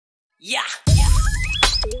Yeah. Hey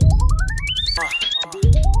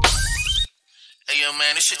yo,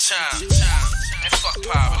 man, it's your time. And fuck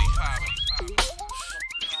poverty.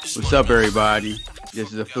 What's up, everybody?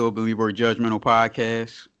 This is a Phil Leroy Judgemental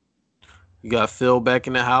podcast, You got Phil back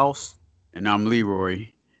in the house. and I'm Leroy.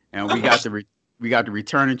 And we got the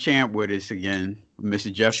returning champ with us again,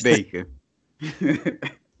 Mr. Jeff Baker.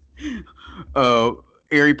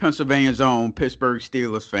 Erie, Pennsylvania's own Pittsburgh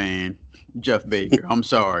Steelers fan, Jeff Baker. I'm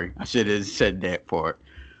sorry, I should have said that part.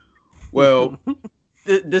 Well,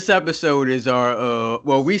 this episode is our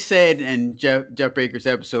we said in Jeff Baker's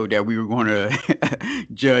episode that we were going to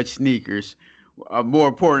judge sneakers. More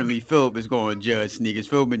importantly, Philip is going to judge sneakers.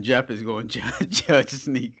 Philip and Jeff is going to judge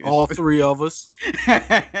sneakers. All three of us.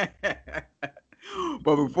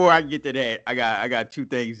 But before I get to that, I got two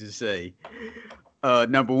things to say.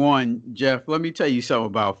 Number one, Jeff, let me tell you something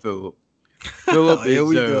about Philip. Philip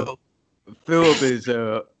is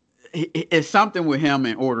it's something with him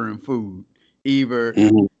in ordering food. Either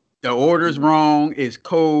the order's wrong, it's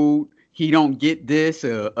cold, he don't get this.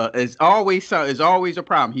 It's always a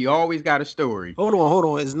problem. He always got a story. Hold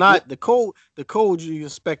on. It's not the code. The code you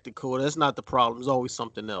expect the code. That's not the problem. It's always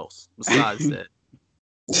something else besides that.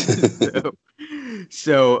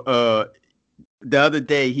 So the other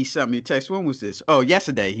day he sent me a text. When was this? Oh,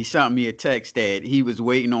 yesterday he sent me a text that he was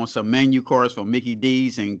waiting on some menu cards from Mickey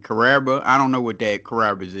D's and Carrabba. I don't know what that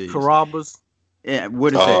Carrabba's is. Carrabba's? Yeah,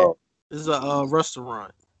 what is that? It's a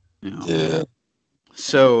restaurant. Yeah.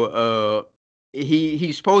 So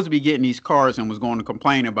he's supposed to be getting these cards and was going to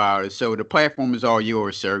complain about it. So the platform is all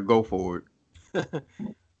yours, sir. Go for it.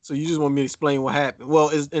 So you just want me to explain what happened?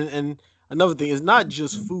 Well, and another thing, it's not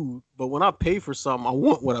just food, but when I pay for something, I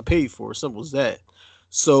want what I paid for. Simple as that.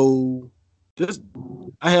 So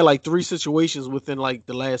I had like 3 situations within like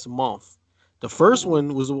the last month. The first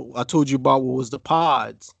one was I told you about what was the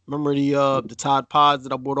pods. Remember the Tide pods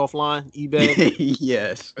that I bought offline, eBay?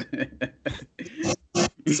 Yes.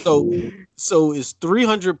 So it's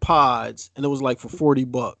 300 pods, and it was like for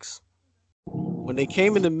 $40. When they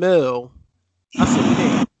came in the mail, I said,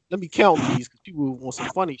 "Hey, let me count these because people want some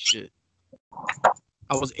funny shit."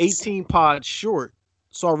 I was 18 pods short,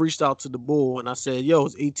 so I reached out to the bull and I said, "Yo,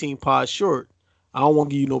 it's 18 pods short. I don't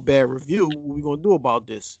want to give you no bad review. What we gonna do about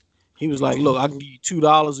this?" He was like, "Look, I can give you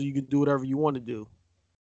 $2 or you can do whatever you want to do."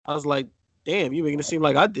 I was like, "Damn, you're making it seem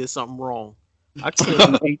like I did something wrong. I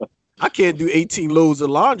can't do 18 loads of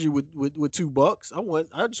laundry with $2.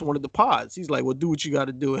 I just wanted the pods." He's like, "Well, do what you got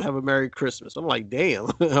to do and have a Merry Christmas." I'm like, "Damn,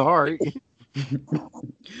 all right."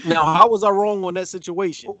 Now, how was I wrong on that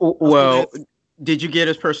situation? Well, did you get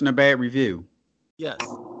this person a bad review? Yes.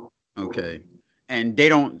 Okay. And they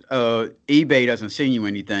don't. eBay doesn't send you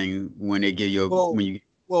anything when they give you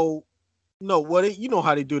No, you know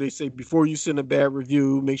how they do. They say before you send a bad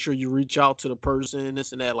review, make sure you reach out to the person,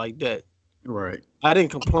 this and that, like that. Right. I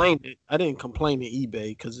didn't complain to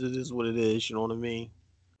eBay because it is what it is. You know what I mean?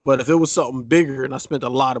 But if it was something bigger and I spent a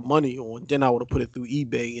lot of money on, then I would have put it through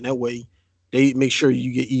eBay, and that way they make sure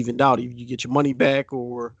you get evened out. Either you get your money back,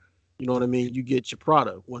 or you know what I mean, you get your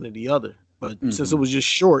product, one or the other. But since it was just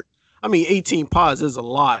short, 18 pods is a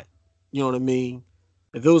lot. You know what I mean?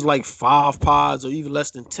 If it was like 5 pods or even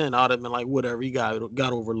less than 10, I'd have been like, whatever. He got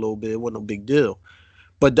over a little bit. It wasn't no big deal.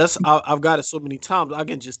 But I've got it so many times, I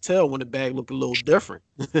can just tell when the bag looked a little different.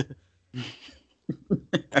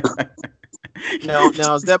 Now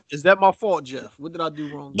is that my fault, Jeff? What did I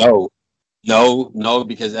do wrong? No,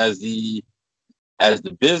 because as the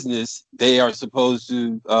business, they are supposed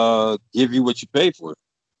to give you what you pay for.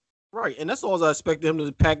 Right, and that's all I expected him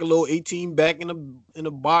to pack a little 18 back in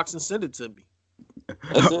a box and send it to me.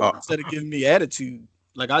 Instead of giving me attitude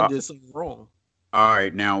like I did something wrong. All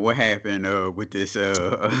right, now what happened with this? So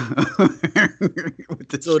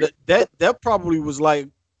that probably was like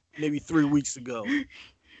maybe 3 weeks ago.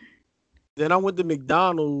 Then I went to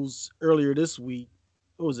McDonald's earlier this week.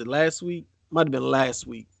 What was it, last week? Might have been last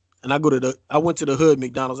week. And I went to the hood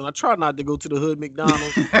McDonald's, and I try not to go to the hood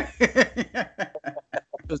McDonald's.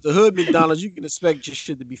 Because the hood McDonald's, you can expect your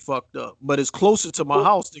shit to be fucked up. But it's closer to my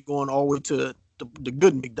house than going all the way to the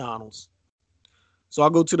good McDonald's. So I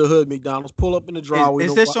go to the hood McDonald's, pull up in the driveway.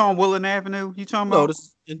 Is this on Woodland Avenue you talking about? No, this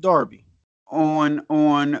is in Darby. On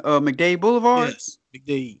McDade Boulevard? Yes,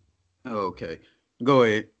 McDade. Oh, okay. Go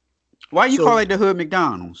ahead. Why you call it the hood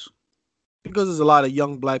McDonald's? Because there's a lot of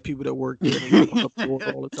young black people that work there and they up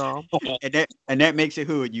all the time. And that makes it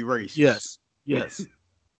hood, you racist. Yes.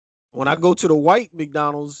 When I go to the white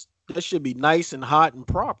McDonald's, that should be nice and hot and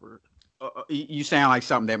proper. You sound like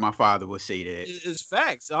something that my father would say that. It's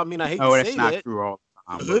facts. I mean, I hate to say that. Oh, that's not true all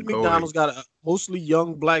The but hood go ahead. McDonald's got mostly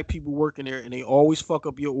young black people working there, and they always fuck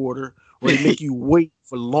up your order, or they make you wait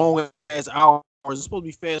for long ass hours. It's supposed to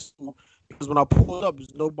be fast food because when I pulled up,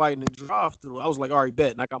 there's nobody in the drive-through. I was like, all right,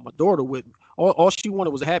 bet, and I got my daughter with me. All she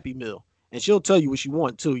wanted was a Happy Meal, and she'll tell you what she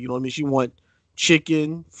want too. You know what I mean? She want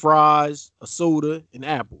chicken, fries, a soda, and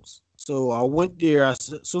apples. So I went there.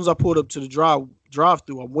 As soon as I pulled up to the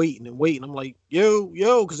drive-through, I'm waiting and waiting. I'm like, yo,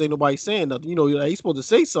 because ain't nobody saying nothing. You know, he's supposed to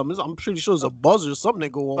say something. I'm pretty sure there's a buzzer or something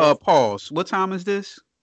that go on. Pause. What time is this?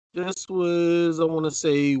 This was, I want to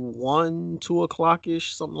say 1, 2 o'clock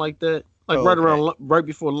ish, something like that. Like right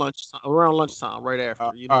before lunch, around lunchtime, right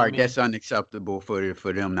after. You know all what right, I mean? that's unacceptable for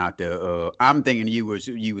them not to. I'm thinking you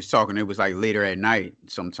was talking. It was like later at night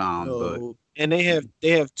sometime, but. And they have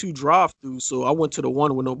 2 drive-throughs, so I went to the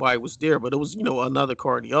one where nobody was there, but it was another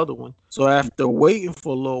car in the other one. So after waiting for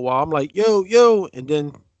a little while, I'm like, yo, and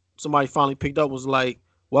then somebody finally picked up, was like,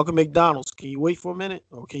 welcome McDonald's. Can you wait for a minute,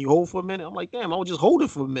 or can you hold for a minute? I'm like, damn, I was just holding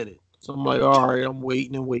for a minute. So I'm like, all right, I'm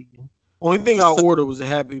waiting and waiting. Only thing I ordered was a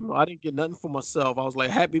Happy Meal. I didn't get nothing for myself. I was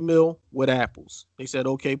like, Happy Meal with apples. They said,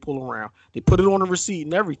 okay, pull around. They put it on the receipt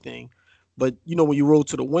and everything. But, when you roll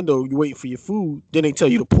to the window, you're waiting for your food, then they tell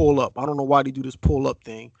you to pull up. I don't know why they do this pull up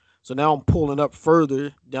thing. So now I'm pulling up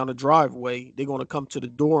further down the driveway. They're going to come to the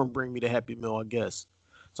door and bring me the Happy Meal, I guess.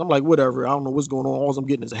 So I'm like, whatever. I don't know what's going on. All I'm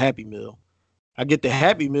getting is a Happy Meal. I get the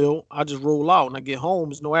Happy Meal. I just roll out. And I get home.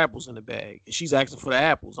 There's no apples in the bag. And she's asking for the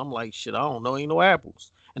apples. I'm like, shit, I don't know. Ain't no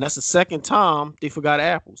apples. And that's the second time they forgot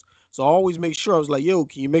apples. So I always make sure. I was like, yo,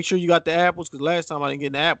 can you make sure you got the apples? Because last time I didn't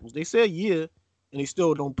get the apples. They said, yeah. And they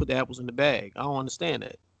still don't put the apples in the bag. I don't understand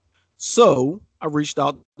that. So I reached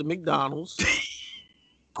out to McDonald's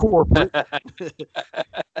corporate.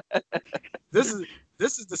 This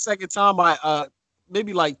is the second time I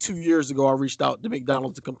maybe like 2 years ago I reached out to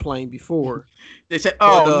McDonald's to complain before. They said,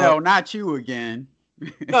 no, not you again.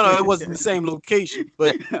 No, it wasn't the same location,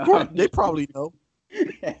 but they probably know.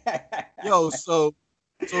 Yo, so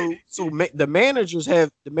the managers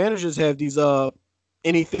have these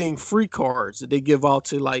anything free cards that they give out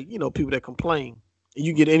to, like, people that complain, and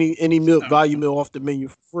you get any value meal off the menu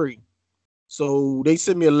for free. So they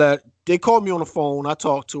sent me a letter. They called me on the phone. I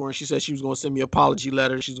talked to her, and she said she was going to send me an apology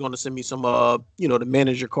letter. She's going to send me some the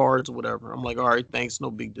manager cards or whatever. I'm like, all right, thanks, no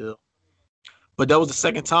big deal. But that was the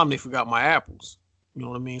second time they forgot my apples. You know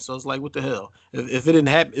what I mean? So it's like, what the hell? If it didn't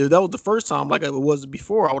happen, if that was the first time like it was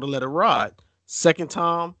before, I would have let it ride. Second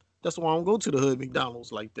time, that's why I don't go to the hood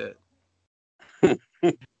McDonald's like that.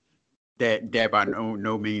 that by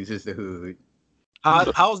no means is the hood.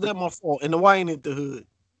 How's that my fault? And why ain't it the hood?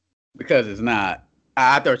 Because it's not.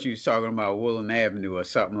 I thought you was talking about Woodland Avenue or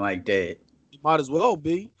something like that. It might as well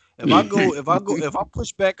be. If I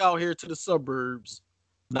push back out here to the suburbs,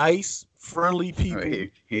 nice, friendly people. Here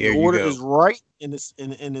the order is right and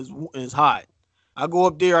it's hot. I go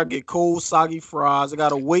up there, I get cold, soggy fries. I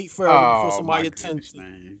gotta wait forever before somebody attends me.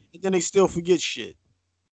 And then they still forget shit.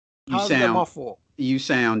 How's that my fault? You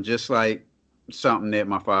sound just like something that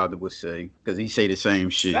my father would say, because he say the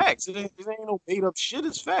same shit. Facts. It ain't no made up shit.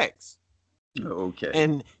 It's facts. Okay.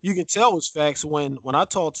 And you can tell it's facts when I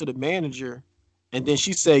talked to the manager, and then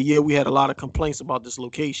she said, "Yeah, we had a lot of complaints about this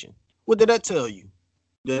location." What did that tell you?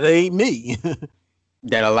 That ain't me.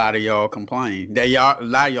 That a lot of y'all complain. That a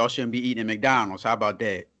lot of y'all shouldn't be eating at McDonald's. How about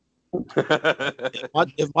that?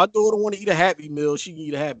 If my daughter want to eat a Happy Meal, she can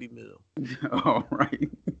eat a Happy Meal. All right.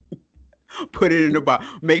 Put it in the box.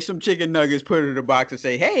 Make some chicken nuggets. Put it in the box and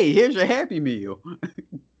say, "Hey, here's your Happy Meal."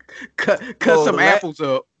 cut some apples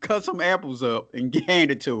up. Cut some apples up and hand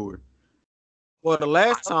it to her. Well, the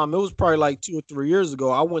last time, it was probably like 2 or 3 years ago.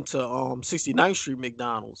 I went to 69th Street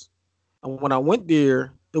McDonald's, and when I went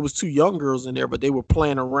there, there was 2 young girls in there, but they were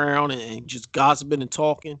playing around and just gossiping and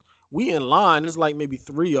talking. We in line. There's like maybe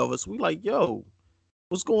 3 of us. We like, yo,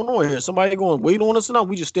 what's going on here? Somebody going to wait on us or not?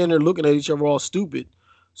 We just stand there looking at each other all stupid.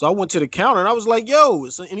 So I went to the counter and I was like, yo,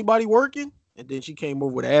 is anybody working? And then she came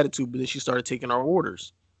over with an attitude, but then she started taking our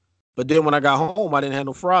orders. But then when I got home, I didn't have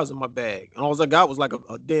no fries in my bag. And all I got was like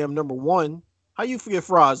a damn number one. How you forget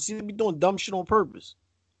fries? You be doing dumb shit on purpose.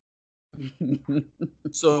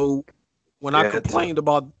 So when I complained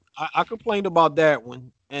about that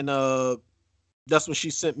one, and that's when she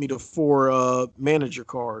sent me the 4 manager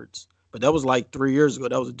cards. But that was like 3 years ago.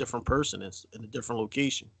 That was a different person in a different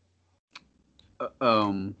location.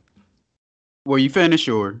 Well, you finished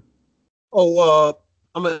or?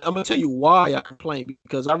 I'm gonna tell you why I complained,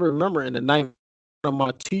 because I remember in the night, one of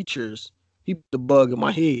my teachers, he put the bug in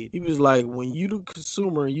my head. He was like, when you the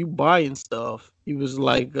consumer and you buying stuff, he was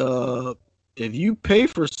like, if you pay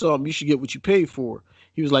for something, you should get what you pay for.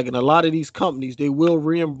 He was like, in a lot of these companies, they will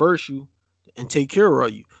reimburse you and take care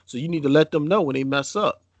of you. So you need to let them know when they mess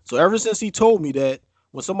up. So ever since he told me that,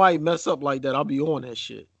 when somebody mess up like that, I'll be on that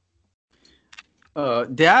shit.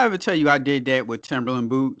 Did I ever tell you I did that with Timberland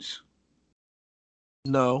boots?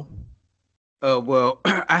 No. Well,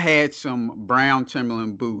 I had some brown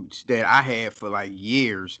Timberland boots that I had for like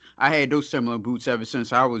years. I had those Timberland boots ever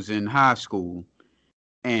since I was in high school.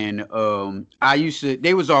 And I used to,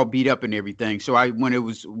 they was all beat up and everything. So when it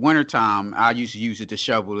was wintertime, I used to use it to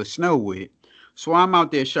shovel the snow with. So I'm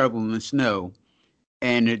out there shoveling the snow,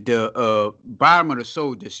 and the bottom of the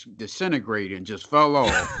sole disintegrated and just fell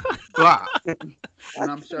off. Blah. When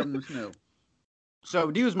I'm shoveling the snow.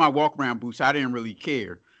 So these was my walk around boots. I didn't really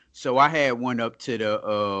care. So I had one up to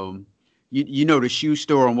the you know the shoe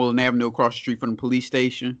store on Woodland Avenue across the street from the police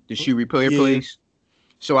station, the shoe repair place.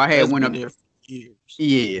 So I had one up there for years.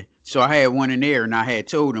 Yeah. So I had one in there, and I had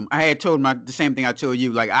told him the same thing I told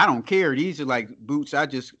you. Like, I don't care. These are like boots I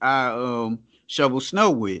shovel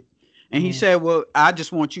snow with. And he said, well, I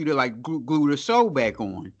just want you to like glue the sole back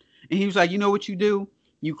on. And he was like, you know what you do?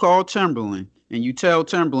 You call Timberland and you tell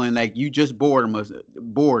Timberland like you just bought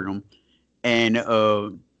them, and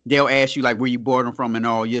they'll ask you like where you bought them from and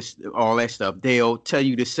all that stuff. They'll tell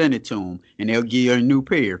you to send it to them, and they'll give you a new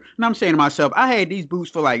pair. And I'm saying to myself, I had these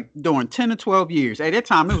boots for like during 10 to 12 years. At that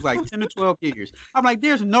time, it was like 10 to 12 years. I'm like,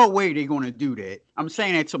 there's no way they're going to do that. I'm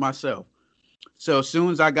saying that to myself. So as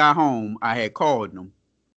soon as I got home, I had called them,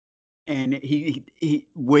 and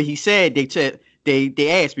he said,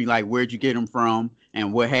 they asked me like, where'd you get them from?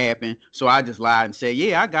 And what happened? So I just lied and said,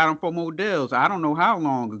 yeah, I got them from Modell's. I don't know how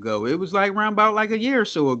long ago. It was like around about like a year or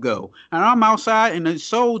so ago. And I'm outside and the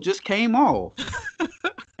sole just came off.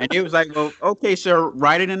 And it was like, well, okay, sir,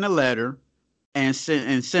 write it in the letter and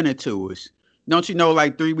send it to us. Don't you know,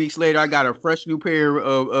 like 3 weeks later, I got a fresh new pair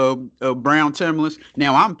of brown Timberlands.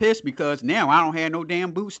 Now I'm pissed because now I don't have no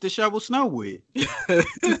damn boots to shovel snow with.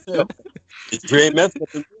 It's great mess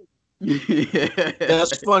up. Yeah.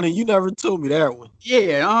 That's funny. You never told me that one.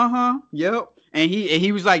 Yeah, yep. And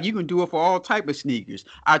he was like, you can do it for all type of sneakers.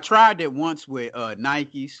 I tried that once with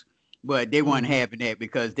Nikes, but they weren't having that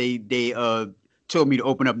because they told me to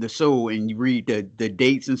open up the sole and you read the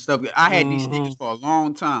dates and stuff. I had these sneakers for a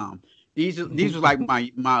long time. These was like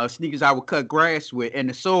my sneakers I would cut grass with, and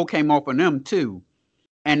the sole came off of them too.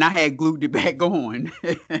 And I had glued it back on.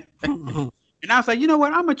 And I was like, you know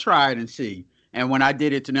what? I'm gonna try it and see. And when I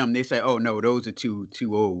did it to them, they say, "Oh no, those are too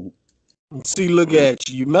old." See, look at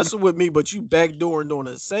you. You messing with me, but you backdooring doing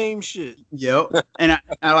the same shit. Yep. And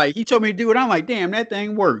I like he told me to do it. I'm like, damn, that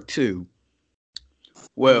thing worked too.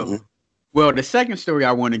 Well, the second story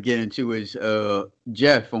I want to get into is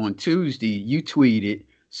Jeff. On Tuesday, you tweeted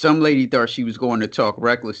some lady thought she was going to talk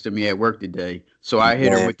reckless to me at work today, so I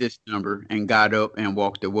hit her with this number and got up and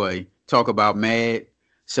walked away. Talk about mad.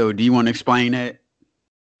 So, do you want to explain that?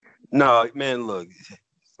 No, man, look.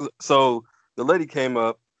 So the lady came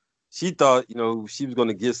up. She thought, she was going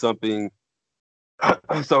to get something.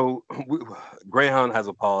 So Greyhound has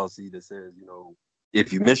a policy that says,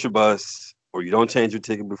 if you miss your bus or you don't change your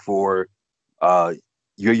ticket before,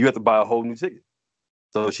 you have to buy a whole new ticket.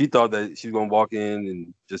 So she thought that she was going to walk in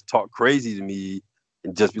and just talk crazy to me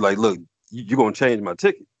and just be like, look, you're going to change my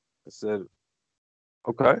ticket. I said,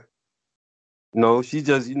 okay. No, she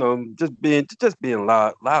just, just being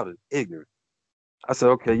loud and ignorant. I said,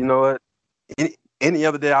 okay, you know what? Any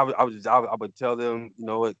other day, I would tell them, you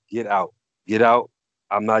know what? Get out.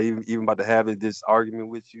 I'm not even about to have this argument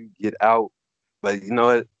with you. Get out. But you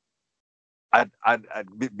know what?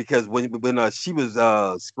 Because when she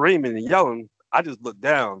was screaming and yelling, I just looked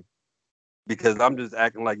down because I'm just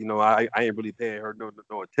acting like I ain't really paying her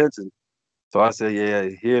no attention. So I said, yeah,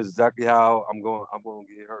 here's exactly how I'm going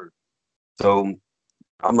to get hurt. So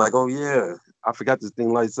I'm like, oh yeah, I forgot this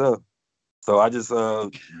thing lights up. So I just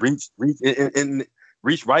reached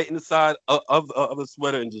right in the side of the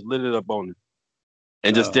sweater and just lit it up on her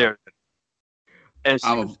and just stared at her.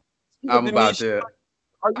 And I'm about to.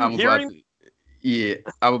 Are you hearing me? Yeah,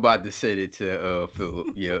 I'm about to send it to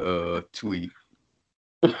Philip. Your tweet.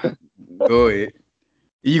 Go ahead.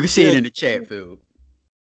 You can see it in the chat, Phil.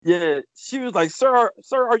 Yeah, she was like, sir,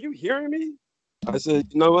 are you hearing me? I said,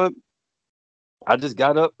 you know what? I just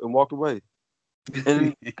got up and walked away,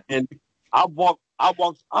 and I walked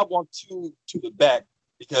to the back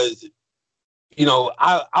because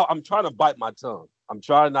I'm trying to bite my tongue. I'm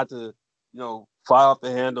trying not to fly off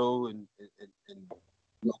the handle and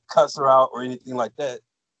cuss her out or anything like that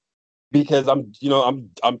because I'm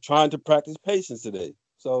trying to practice patience today.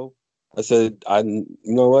 So I said, you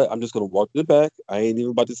know what? I'm just gonna walk to the back. I ain't even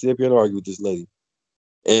about to sit up here and argue with this lady.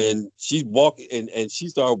 And she's walking, and she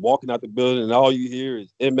started walking out the building, and all you hear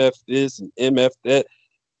is MF this and MF that,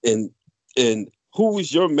 and who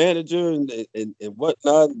was your manager and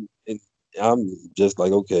whatnot, and I'm just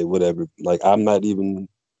like, okay, whatever. Like I'm not even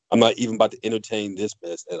about to entertain this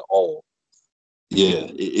mess at all. Yeah,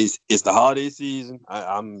 it's the holiday season.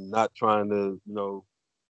 I'm not trying to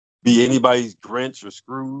be anybody's Grinch or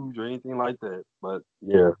Scrooge or anything like that. But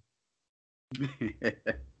yeah.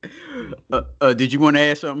 Did you want to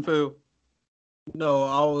add something, Phil? No,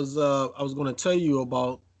 I was going to tell you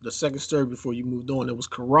about the second story before you moved on. It was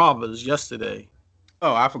Carrabba's yesterday.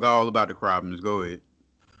 Oh, I forgot all about the Carrabba's. Go ahead.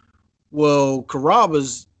 Well,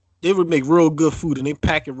 Carrabba's, they would make real good food and they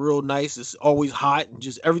pack it real nice. It's always hot and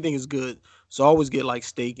just everything is good. So I always get like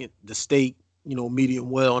the steak, medium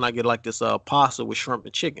well, and I get like this pasta with shrimp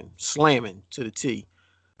and chicken, slamming to the T.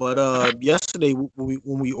 But yesterday when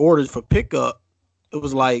we ordered for pickup, it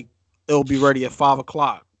was like it'll be ready at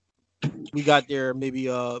 5:00. We got there maybe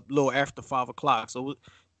a little after 5:00. So,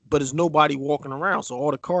 but there's nobody walking around. So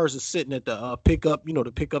all the cars are sitting at the pickup,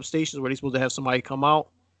 the pickup stations where they're supposed to have somebody come out.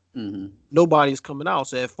 Mm-hmm. Nobody's coming out.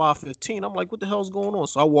 So at 5:15, I'm like, what the hell's going on?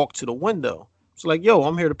 So I walked to the window. It's like, yo,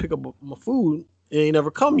 I'm here to pick up my food. It ain't never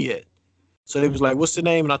come yet. So they was like, what's the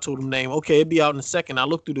name? And I told them the name. Okay, it'll be out in a second. I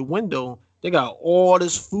looked through the window. They got all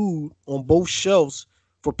this food on both shelves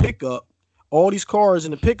for pickup. All these cars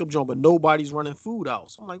in the pickup joint, but nobody's running food out.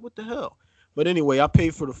 So I'm like, what the hell? But anyway, I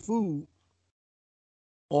paid for the food.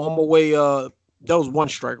 On my way, that was one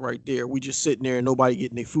strike right there. We just sitting there and nobody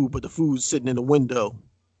getting their food, but the food's sitting in the window.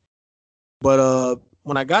 But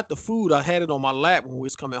when I got the food, I had it on my lap when we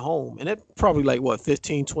was coming home. And it probably like,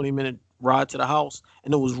 15, 20-minute ride to the house.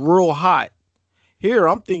 And it was real hot. Here,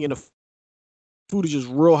 I'm thinking the food is just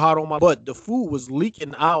real hot on my butt. The food was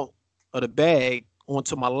leaking out of the bag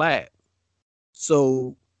onto my lap.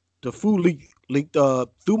 So the food leaked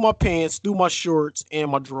through my pants, through my shorts, and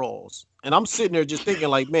my drawers. And I'm sitting there just thinking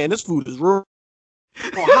like, man, this food is real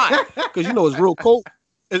hot. Because, it's real cold.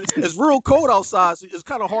 It's real cold outside, so it's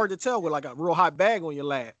kind of hard to tell with like a real hot bag on your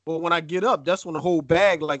lap. But when I get up, that's when the whole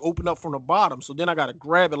bag like opened up from the bottom. So then I got to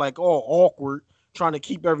grab it like all awkward, trying to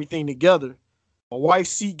keep everything together. My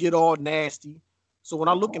wife's seat get all nasty. So when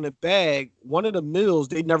I look in the bag, one of the meals,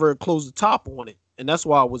 they never closed the top on it. And that's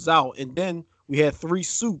why I was out. And then we had 3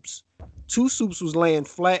 soups. 2 soups was laying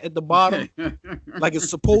flat at the bottom like it's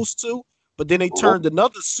supposed to. But then they turned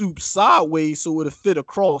another soup sideways so it would fit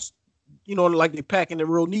across. Like they packing it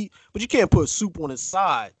real neat, but you can't put soup on its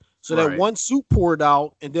side. So that one soup poured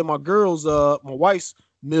out, and then my wife's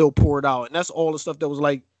meal poured out, and that's all the stuff that was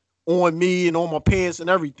like on me and on my pants and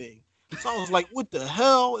everything. So I was like, what the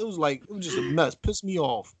hell? It was just a mess. Pissed me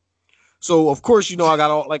off. So of course, I got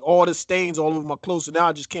all the stains all over my clothes. So now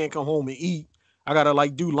I just can't come home and eat. I gotta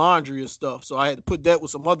like do laundry and stuff. So I had to put that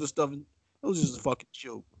with some other stuff. And it was just a fucking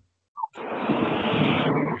joke.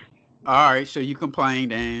 All right, so you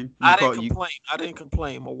complained, and I didn't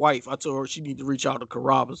complain. My wife, I told her she need to reach out to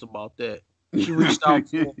Carrabba's about that. She reached out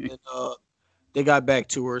to them, and they got back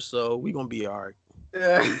to her, so we gonna be all right.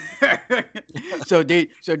 So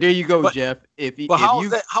there you go, Jeff. How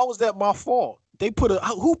is that my fault? They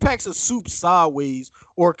who packs a soup sideways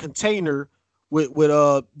or a container with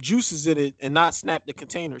juices in it and not snap the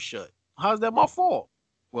container shut? How's that my fault?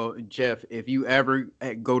 Well, Jeff, if you ever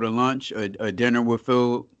go to lunch or dinner with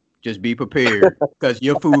Phil, just be prepared because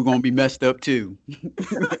your food gonna be messed up too.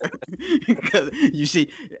 Because you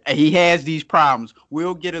see, he has these problems.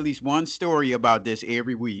 We'll get at least one story about this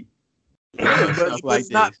every week. But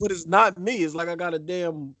it's not me. It's like I got a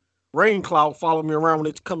damn rain cloud following me around when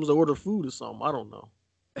it comes to order food or something. I don't know.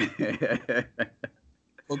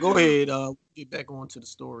 Well, go ahead. Get back on to the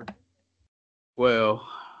story. Well,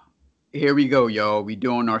 here we go, y'all. We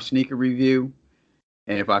doing our sneaker review,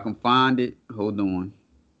 and if I can find it, hold on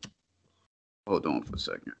for a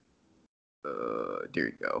second. There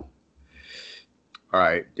you go. All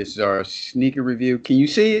right, this is our sneaker review. Can you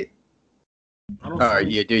see it? All right,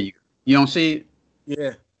 yeah, there you go. You don't see it?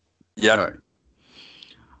 Yeah. Yeah.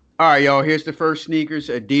 All right, y'all. Here's the first sneakers: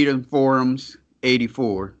 Adidas Forums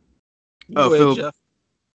 84. Go ahead, Jeff.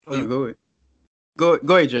 Go ahead. Go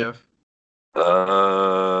ahead, Jeff.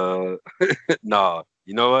 Nah.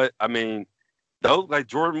 You know what? I mean, those look like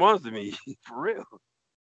Jordan 1s to me, for real.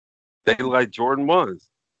 They look like Jordan 1s.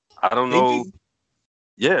 I don't know.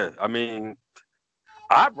 Yeah, I mean,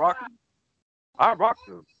 I rock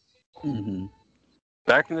them. Mm-hmm.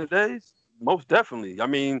 Back in the days, most definitely. I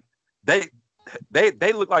mean, they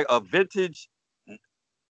look like a vintage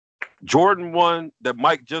Jordan 1 that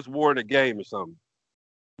Mike just wore in a game or something.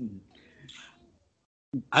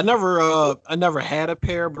 I never had a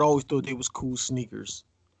pair, but I always thought they was cool sneakers.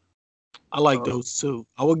 I like those too.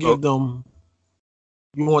 I would give them.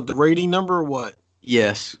 You want the rating number or what?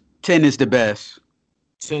 Yes, 10 is the best.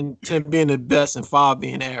 10 being the best and 5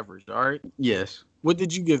 being average. All right. Yes. What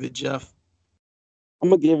did you give it, Jeff? I'm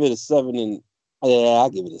gonna give it a 7, and I'll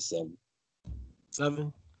give it a 7.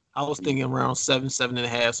 7. I was thinking around 7,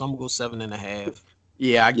 7.5. So I'm gonna go 7.5.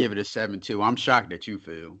 Yeah, I give it a 7 too. I'm shocked that you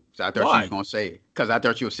feel. So I thought you Why? was gonna say, because I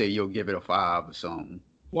thought you'll say you'll give it a 5 or something.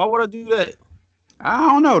 Why would I do that? I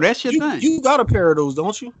don't know. That's your thing. You got a pair of those,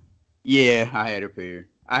 don't you? Yeah, I had a pair.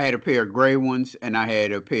 I had a pair of gray ones, and I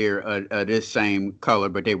had a pair of this same color,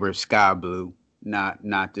 but they were sky blue, not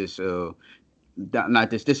this. Not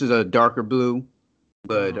this. This is a darker blue,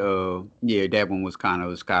 but yeah, that one was kind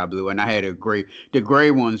of a sky blue, and I had a gray. The gray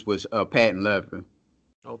ones was patent leather.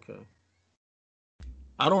 Okay.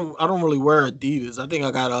 I don't really wear Adidas. I think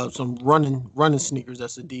I got some running sneakers.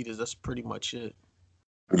 That's Adidas. That's pretty much it.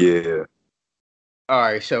 Yeah. All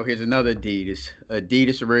right, so here's another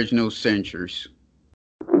Adidas Original Centers.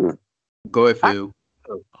 Go ahead, Phil.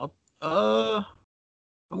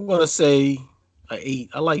 I'm gonna say an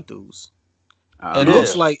 8. I like those.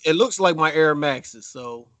 It looks like my Air Maxes.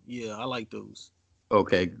 So yeah, I like those.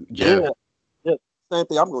 Okay, Jeff. Yeah. Same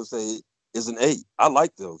thing. I'm gonna say is an 8. I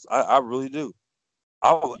like those. I really do.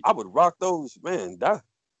 I would rock those, man.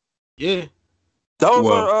 Yeah. Those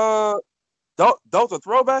are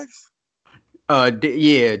throwbacks.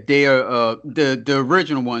 Yeah, they are the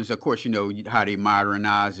original ones. Of course, you know how they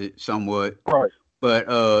modernize it somewhat, Right? But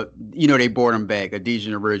you know they brought them back.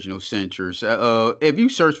 Adidas Original Centers. If you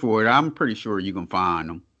search for it, I'm pretty sure you can find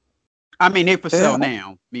them. I mean, they for sale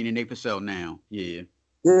now. Meaning they for sale now. Yeah.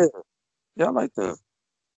 Yeah, I like them.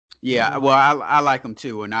 Yeah, well, I like them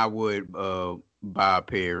too, and I would buy a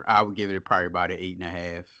pair. I would give it probably about an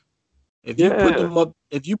 8.5. If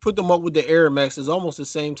you put them up with the Air Max, it's almost the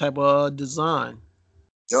same type of design.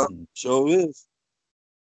 Yeah, sure is.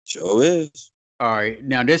 All right,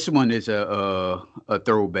 now this one is a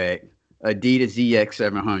throwback. Adidas ZX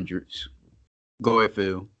 700s. Go ahead,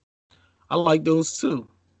 Phil. I like those too.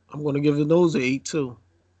 I'm gonna give those an 8 too.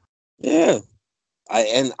 Yeah,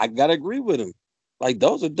 I gotta agree with him. Like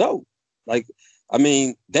those are dope. Like, I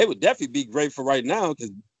mean, they would definitely be great for right now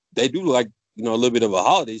because they do like a little bit of a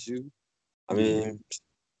holiday shoe. I mean,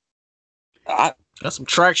 I got some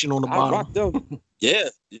traction on the bottom. Rock them. yeah,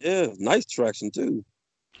 nice traction too.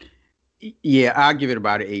 Yeah, I'll give it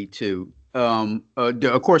about an 8 too.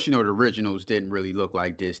 Of course, the originals didn't really look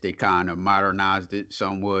like this. They kind of modernized it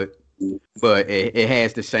somewhat, but it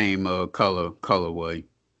has the same colorway.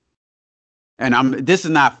 And this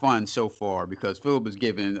is not fun so far because Philip is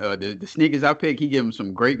giving the sneakers I picked. He gave them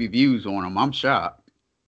some great reviews on them. I'm shocked.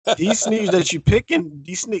 These sneakers that you picking,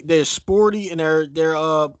 they're sporty and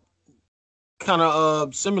they're kind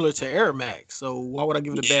of similar to Air Max. So why would I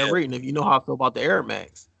give it a bad rating if you know how I feel about the Air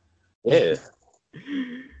Max? Yeah.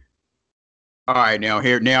 All right,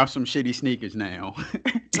 now some shitty sneakers now.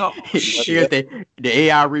 Shit. Here's the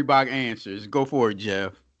AI Reebok answers. Go for it,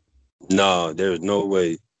 Jeff. No, there's no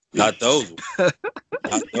way. Not those.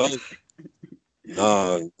 Not those.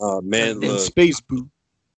 No, man. Look, space boot.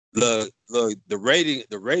 Look. The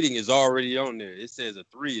rating is already on there. It says a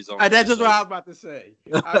 3 is on. That's just what I was about to say.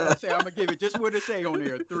 I'm gonna give it just what it say on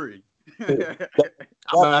there, a 3. I'm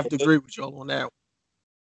gonna have to agree with y'all on that one.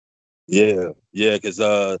 Yeah, because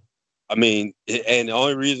I mean, and the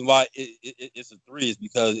only reason why it's a 3 is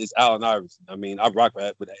because it's Allen Iverson. I mean, I rock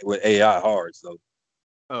that with AI hard. So,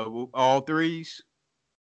 all 3s.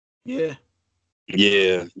 Yeah.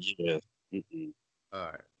 Mm-mm. All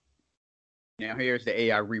right. Now here's the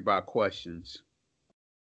AI Reebok questions.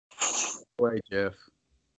 Go ahead, Jeff.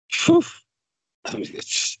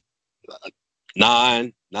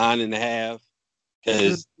 9.5,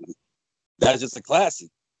 because that's just a classic.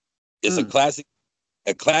 It's a classic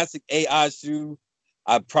AI shoe.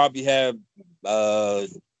 I probably have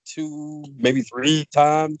 2, maybe 3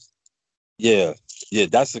 times. Yeah,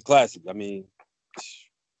 that's a classic. I mean,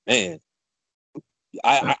 man,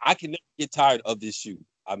 I can never get tired of this shoe.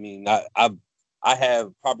 I mean, I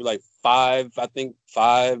have probably like 5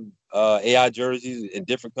 AI jerseys in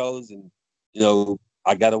different colors, and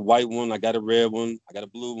I got a white one, I got a red one, I got a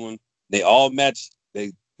blue one. They all match.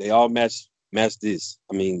 They all match this.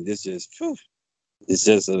 I mean, it's just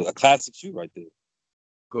a classic shoe right there.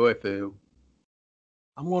 Go ahead, Phil.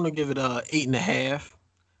 I'm gonna give it a 8.5.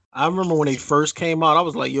 I remember when they first came out, I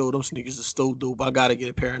was like, "Yo, them sneakers are so dope. I gotta get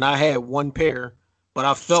a pair." And I had one pair, but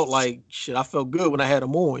I felt like shit. I felt good when I had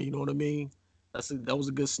them on. You know what I mean? That was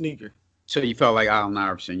a good sneaker. So you felt like Allen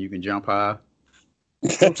Iverson. You can jump high.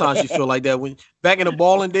 Sometimes you feel like that when back in the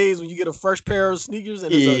balling days when you get a fresh pair of sneakers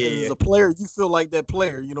and as a player, you feel like that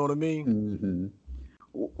player. You know what I mean? Mm-hmm.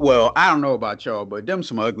 Well, I don't know about y'all, but them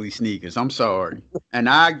some ugly sneakers. I'm sorry, and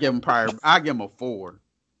I give them a 4.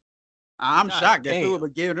 I'm God shocked that damn. Philip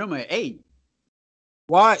would give them an 8.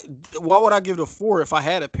 Why would I give it a 4 if I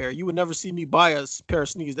had a pair? You would never see me buy a pair of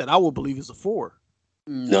sneakers that I would believe is a 4.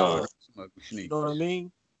 No. You know what I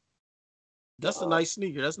mean? That's a nice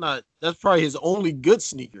sneaker. That's probably his only good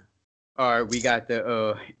sneaker. All right, we got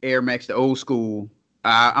the Air Max, the old school.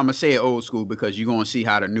 I'm gonna say it old school because you're gonna see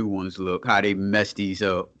how the new ones look, how they mess these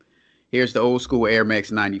up. Here's the old school Air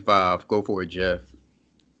Max 95. Go for it, Jeff.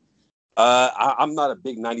 I'm not a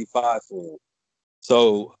big 95 fan,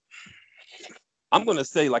 so I'm gonna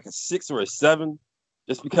say like a 6 or a 7,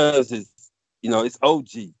 just because it's OG.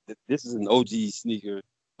 This is an OG sneaker,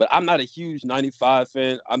 but I'm not a huge 95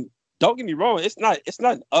 fan. Don't get me wrong, it's not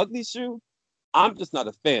an ugly shoe. I'm just not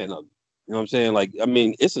a fan of it. You know what I'm saying? Like, I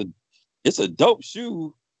mean, it's a dope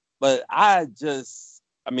shoe, but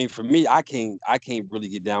for me, I can't really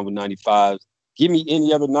get down with 95s. Give me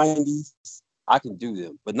any other 90s, I can do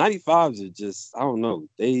them. But 95s are just, I don't know.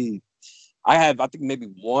 I think maybe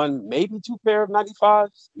 1, maybe 2 pair of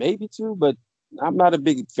 95s, maybe 2, but I'm not a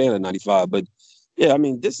big fan of 95. But yeah, I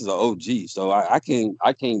mean, this is an OG, so I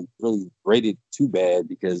can't really rate it too bad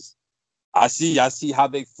because I see how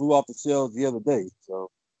they flew off the shelves the other day. So,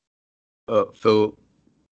 Phil.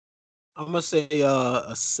 I'm gonna say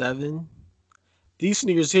a 7. These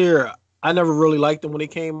sneakers here, I never really liked them when they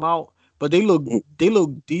came out, but they look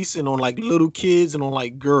decent on like little kids and on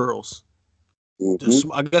like girls.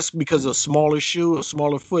 mm-hmm. I guess because of a smaller shoe, a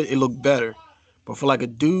smaller foot, it looked better. But for like a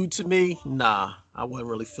dude, to me, nah, I wasn't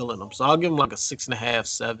really feeling them. So I'll give them like a 6.5,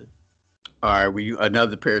 7. All right,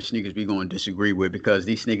 another pair of sneakers we're gonna disagree with because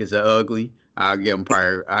these sneakers are ugly. I'll give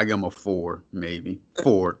them a 4, maybe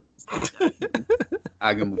 4.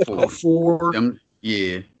 I'll give them a 4. A 4.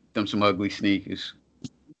 Them some ugly sneakers.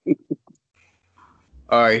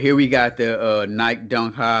 All right, here we got the Nike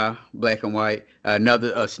Dunk High, black and white.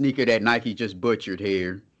 Another sneaker that Nike just butchered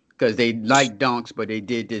here because they like dunks, but they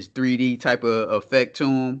did this 3D type of effect to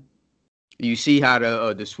them. You see how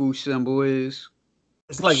the swoosh symbol is?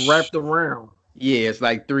 It's like wrapped around. Yeah, it's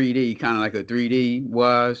like 3D, kind of like a 3D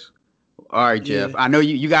was. All right, Jeff. Yeah. I know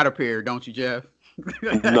you got a pair, don't you, Jeff?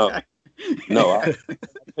 No, I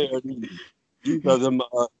pair these are them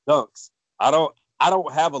dunks. I don't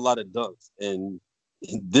have a lot of dunks, and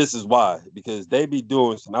this is why, because they be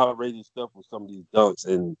doing some outrageous stuff with some of these dunks,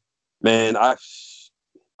 and man,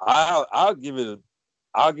 I'll give it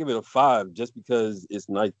a 5 just because it's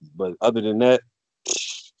Nike. But other than that,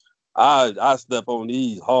 I step on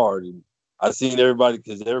these hard, and I seen everybody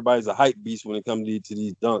because everybody's a hype beast when it comes to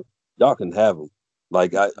these dunks. Y'all can have them.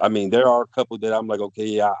 Like I mean, there are a couple that I'm like, okay,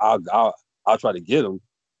 yeah, I'll try to get them,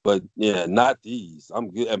 but yeah, not these. I'm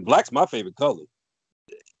good, and black's my favorite color.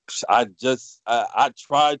 I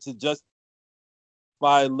tried to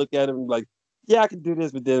justify and look at him like, yeah, I can do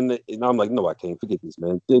this, but then I'm like, no, I can't. Forget this,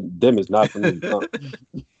 man. Them is not for me.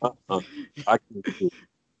 I can't do it.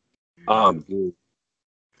 I'm good.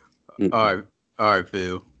 All right,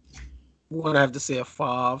 Phil. I'm gonna have to say a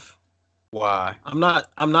 5. Why? I'm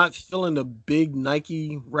not feeling the big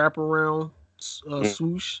Nike wraparound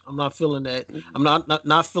swoosh. I'm not feeling that. I'm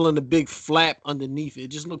not feeling the big flap underneath it. It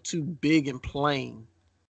just looked too big and plain.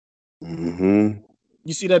 Mm-hmm.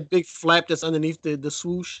 You see that big flap that's underneath the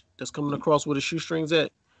swoosh that's coming across where the shoestrings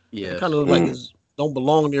at? Yeah. It kind of look like it don't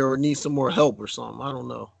belong there or needs some more help or something. I don't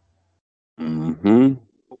know. Mm-hmm.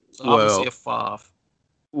 So I'm gonna say a 5.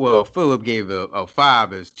 Well, Philip gave a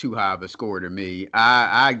 5 as too high of a score to me.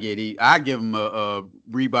 I get it. I give him a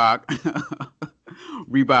Reebok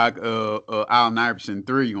Allen Iverson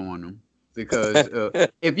 3 on them because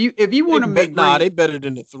if you want to make they better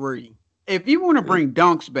than the 3. If you want to bring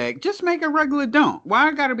dunks back, just make a regular dunk. Why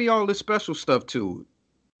got to be all this special stuff to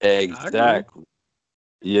it? Exactly.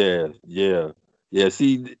 Yeah.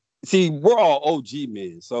 See, we're all OG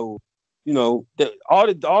men, so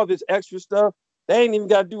all this extra stuff. They ain't even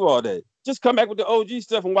got to do all that. Just come back with the OG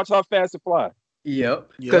stuff and watch how fast it fly. Yep.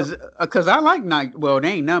 Because I like Nike. Well,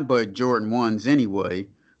 they ain't nothing but Jordan 1s anyway.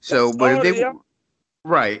 So, but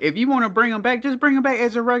if you want to bring them back, just bring them back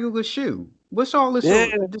as a regular shoe. What's all this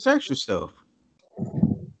this extra stuff?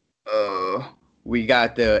 We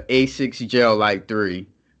got the A6 Gel Light 3.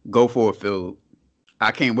 Go for it, Phil.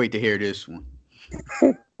 I can't wait to hear this one.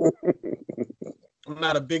 I'm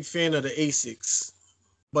not a big fan of the A6.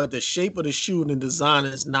 But the shape of the shoe and the design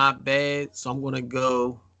is not bad. So I'm going to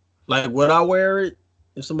go, like, would I wear it?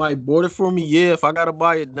 If somebody bought it for me, yeah. If I got to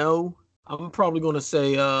buy it, no. I'm probably gonna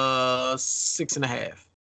say 6.5.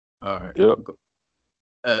 All right. Yep.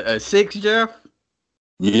 A 6, Jeff?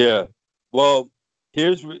 Yeah. Well,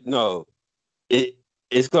 no.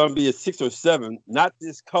 It's gonna be a 6 or 7. Not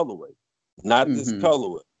this colorway. Not this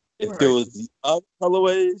colorway. If there was the other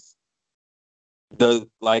colorways,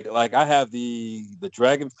 like I have the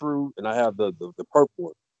dragon fruit and I have the purple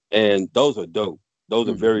one, and those are dope. Those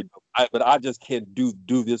are very dope. But I just can't do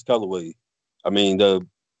this colorway. I mean,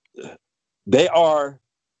 they are,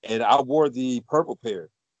 and I wore the purple pair.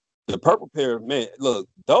 The purple pair, man, look,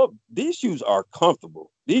 these shoes are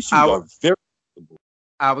comfortable. These shoes are very comfortable.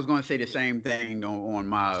 I was going to say the same thing on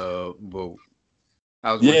my boat.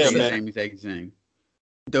 I was going to say the same exact thing.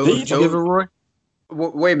 Those, give it, Roy.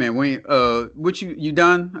 Wait a minute. What you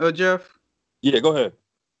done, Jeff? Yeah, go ahead.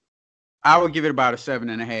 I would give it about a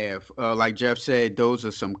 7.5. Like Jeff said, those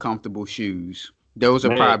are some comfortable shoes. Those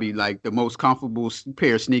are probably like the most comfortable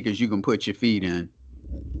pair of sneakers you can put your feet in.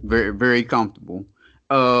 Very, very comfortable.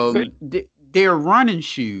 They're running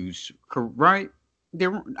shoes, right?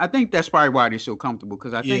 I think that's probably why they're so comfortable,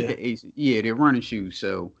 because I think they're running shoes.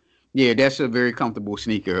 So yeah, that's a very comfortable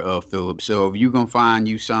sneaker, Philip. So if you're gonna find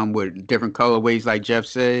you some with different colorways, like Jeff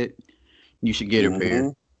said, you should get a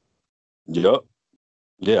pair. Yep.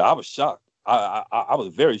 Yeah, I was shocked. I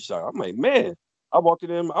was very shocked. I'm like, man, I walked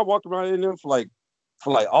around in them for like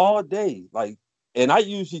all day. Like, and I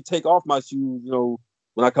usually take off my shoes,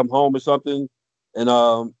 when I come home or something. And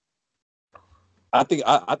I think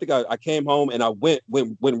I came home and I went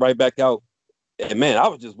right back out. And man, I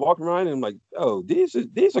was just walking around and I'm like, oh, these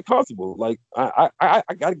are comfortable. Like I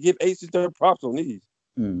gotta give Aces their props on these.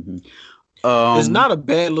 Mm-hmm. It's not a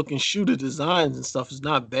bad looking shoe. The designs and stuff is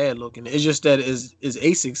not bad looking. It's just that is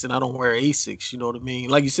Asics and I don't wear Asics. You know what I mean?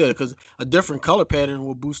 Like you said, because a different color pattern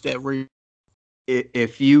will boost that rate.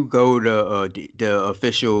 If you go to the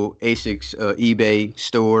official Asics eBay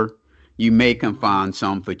store, you may can find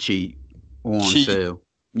some for cheap on sale.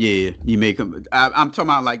 Yeah, you make them. I'm talking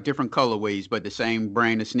about like different colorways, but the same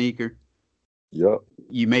brand of sneaker. Yep.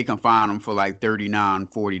 You may can find them for like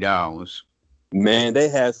 $39, $40. Man, they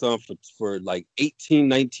had some for like $18,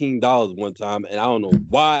 $19 one time, and I don't know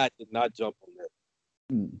why I did not jump on that.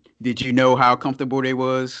 Did you know how comfortable they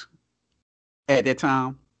was at that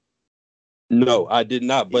time? No, I did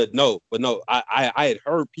not. But no, I had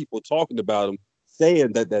heard people talking about them,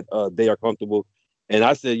 saying that they are comfortable, and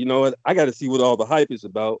I said, you know what, I got to see what all the hype is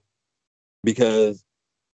about, because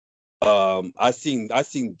I seen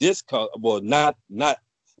this color, well, not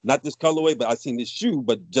this colorway, but I seen this shoe,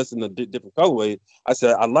 but just in a different colorway. I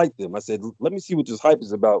said I like them. I said, let me see what this hype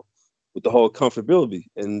is about with the whole comfortability,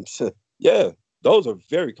 and yeah, those are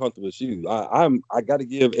very comfortable shoes. I got to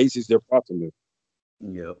give Asics their props on them.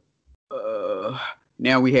 Yep.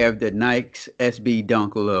 Now we have the Nike's SB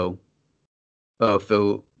Dunk Low.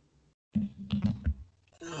 Phil.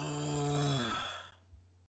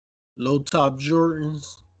 Low top Jordans.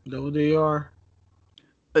 Is that what they are?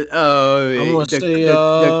 I'm gonna say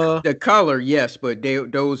the color, yes, but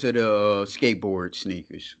those are the skateboard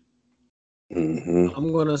sneakers. Mm-hmm.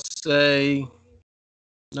 I'm gonna say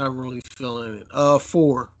not really feeling it.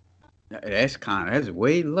 4. That's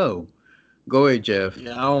way low. Go ahead, Jeff.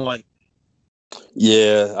 Yeah, I don't like.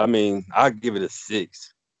 Yeah, I mean, I give it a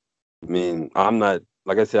 6. I mean, I'm not,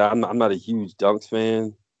 like I said, I'm not a huge Dunks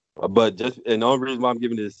fan, but and the only reason why I'm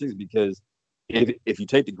giving it a 6 because if you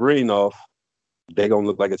take the green off, they're gonna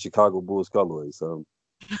look like a Chicago Bulls colorway. So,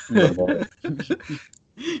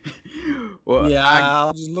 well, yeah, I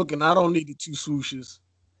was just looking. I don't need the 2 swooshes.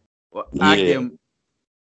 Well, I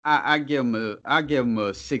give them a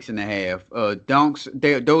 6.5.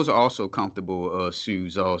 Dunks, those are also comfortable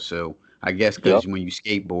shoes. Also, I guess because when you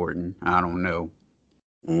skateboarding, I don't know,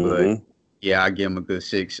 but yeah, I give them a good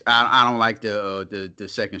 6. I don't like the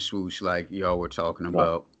second swoosh like y'all were talking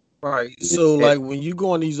about. Right. So like when you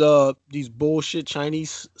go on these bullshit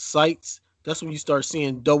Chinese sites, that's when you start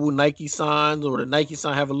seeing double Nike signs, or the Nike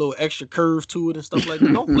sign have a little extra curve to it and stuff like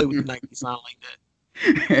that. Don't play with the Nike sign like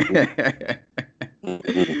that.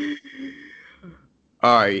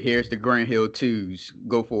 All right, here's the Grant Hill 2s.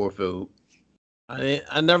 Go for it, Phil.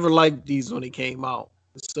 I never liked these when they came out,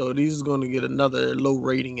 so these is going to get another low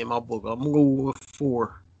rating in my book. I'm gonna go with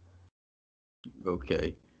 4.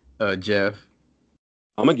 Okay, Jeff.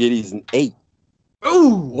 I'm gonna get these an 8.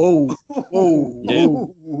 Ooh, whoa, yeah.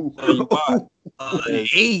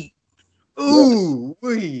 8. Ooh,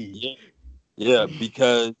 yeah,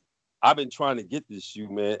 because I've been trying to get this shoe,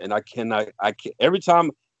 man, and I can't. Every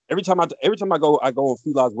time I go on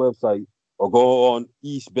Foot Locker's website or go on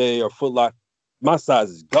East Bay or Foot Locker, my size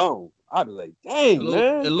is gone. I be like, dang,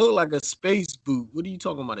 man. It looked like a space boot. What are you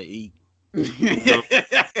talking about, an 8?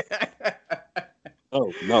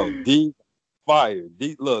 So, no, these fire.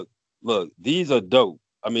 These look, these are dope.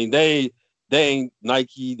 I mean, they ain't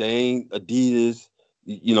Nike, they ain't Adidas.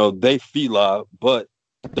 You know, they Fila, but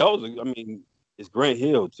those are, I mean, it's Grant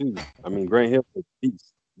Hill too. I mean, Grant Hill is a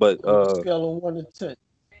beast. But Scale of 1 to 10.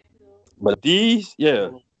 but these, yeah,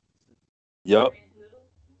 yep,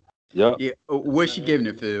 yep. Yeah. What's she giving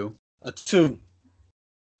it, Phil? A 2.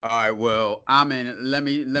 All right. Well, I'm in. Let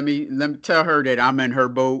me tell her that I'm in her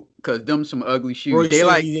boat because them some ugly shoes. Roy They said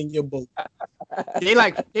like he's in your boat. they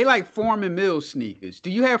like Foreman Mills sneakers. Do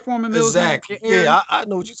you have Foreman Mills? Exactly. In your area? Yeah, I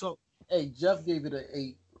know what you're talking. Hey, Jeff gave it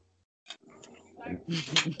an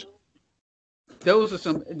 8. Those are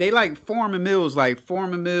some. They like Foreman Mills,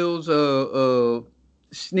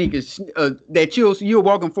 sneakers that you'll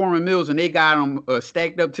walk in Foreman Mills and they got them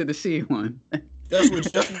stacked up to the ceiling. That's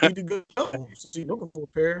what Jeff need to go. So you looking for a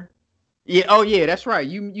pair? Yeah. Oh yeah, that's right.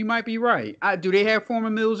 You might be right. Do they have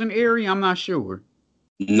Foreman Mills in the area? I'm not sure.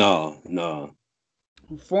 No.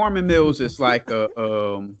 Foreman Mills is like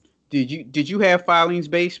a Did you have Filene's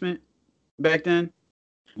Basement back then?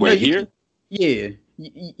 Where here? Yeah.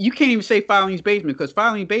 You can't even say Filene's Basement because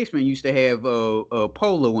Filene's Basement used to have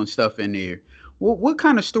Polo and stuff in there. What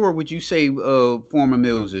kind of store would you say Foreman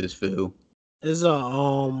Mills is, Phil? It's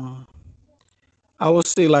a I would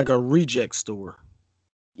say like a reject store.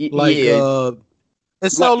 It's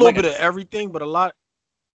sell a little bit of everything, but a lot.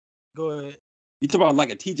 Go ahead. You talking about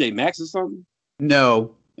like a TJ Maxx or something?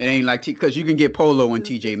 No, it ain't like because you can get Polo and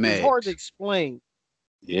TJ Maxx. It's hard to explain.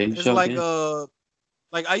 Yeah, it's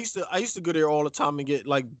like I used to go there all the time and get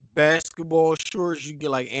like basketball shorts. You get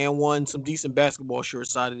like and some decent basketball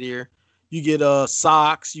shorts out of there. You get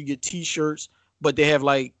socks, you get t-shirts, but they have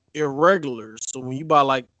like irregulars. So when you buy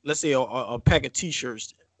like let's say a pack of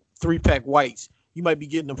t-shirts, 3-pack whites, you might be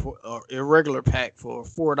getting them for an irregular pack for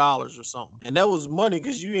 $4 or something. And that was money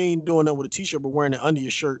because you ain't doing that with a t-shirt but wearing it under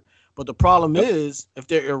your shirt. But the problem is if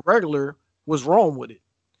they're irregular, what's wrong with it?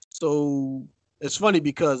 So it's funny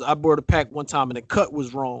because I bought a pack one time and the cut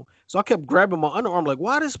was wrong. So I kept grabbing my underarm like,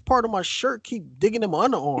 why does part of my shirt keep digging in my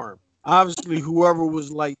underarm? Obviously, whoever was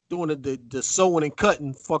like doing the sewing and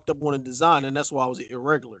cutting fucked up on the design, and that's why I was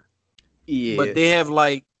irregular. Yeah. But they had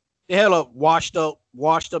washed up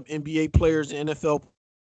NBA players and NFL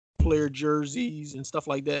player jerseys and stuff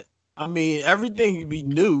like that. I mean, everything can be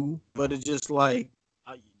new, but it's just like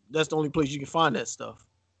that's the only place you can find that stuff.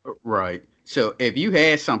 Right. So if you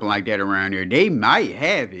had something like that around there, they might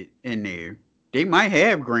have it in there. They might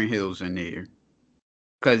have Green Hills in there.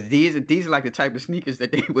 Because these are like the type of sneakers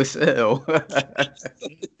that they would sell.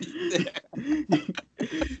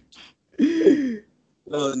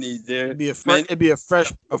 No need there. It'd be a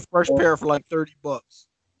fresh pair for like $30.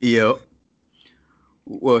 Yep.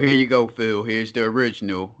 Well, here you go, Phil. Here's the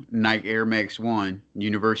original Nike Air Max 1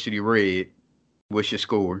 University Red. What's your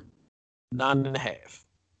score? 9.5.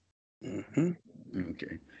 Mm-hmm.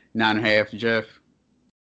 Okay. 9.5, Jeff?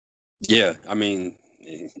 Yeah, I mean,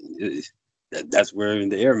 that's where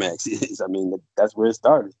the Air Max is. I mean, that's where it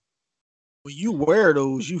started. When you wear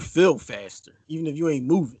those, you feel faster, even if you ain't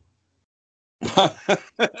moving. But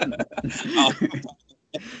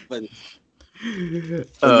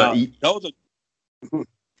those are.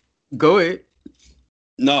 Go ahead.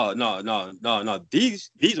 No.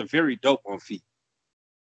 These are very dope on feet.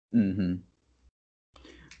 Mm-hmm.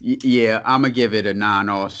 Yeah, I'm gonna give it a 9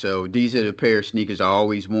 also. These are the pair of sneakers I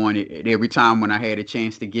always wanted. And every time when I had a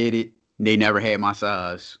chance to get it, they never had my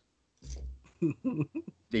size.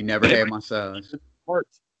 They never had my size. March.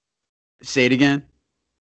 Say it again.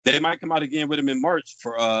 They might come out again with them in March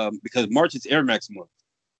for because March is Air Max month.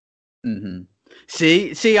 Mm-hmm.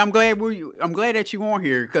 See, I'm glad that you on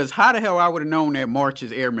here because how the hell I would have known that March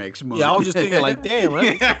is Air Max month. Yeah, I was just thinking like, damn,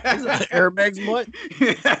 right? Air Max month.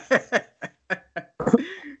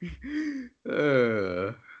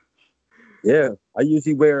 Yeah, I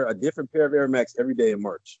usually wear a different pair of Air Max every day in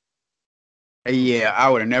March. Yeah, I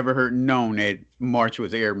would have never known that March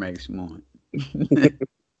was Air Max month.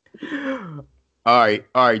 All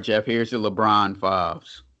right, Jeff. Here's the LeBron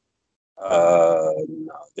 5s. No,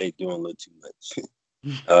 they doing a little too much.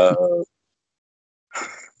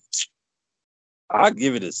 I'll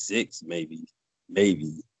give it a 6, maybe.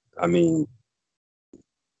 I mean,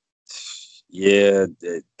 yeah,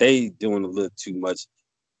 they doing a little too much.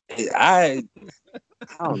 I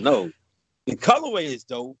don't know. The colorway is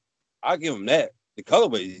dope. I'll give them that. The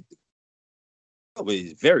colorway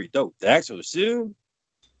is very dope. The actual shoe,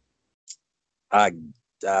 I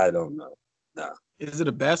don't know. Nah. Is it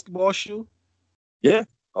a basketball shoe? Yeah.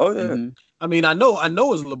 Oh yeah. Mm-hmm. I mean, I know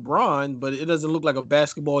it's LeBron, but it doesn't look like a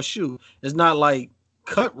basketball shoe. It's not like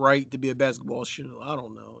cut right to be a basketball shoe. I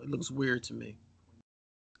don't know. It looks weird to me.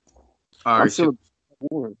 All I'm right, still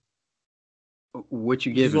so what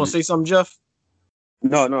you You giving gonna it? say something, Jeff?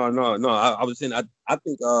 no. I was saying I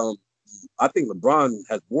think LeBron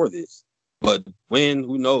has wore this, but when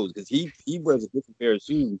who knows? Because he wears a different pair of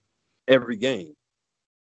shoes every game.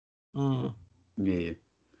 Mm. Yeah.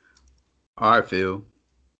 All right, Phil.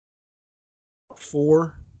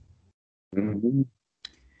 4. Mm-hmm.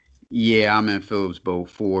 Yeah, I'm in Phil's boat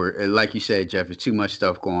for like you said, Jeff. It's too much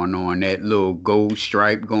stuff going on. That little gold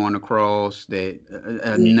stripe going across.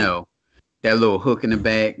 No. That little hook in the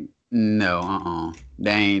back. No.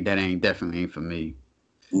 That ain't definitely ain't for me.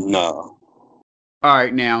 No. All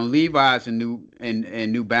right, now Levi's and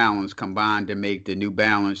New Balance combined to make the New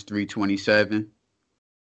Balance 327.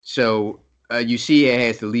 So you see it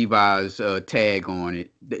has the Levi's tag on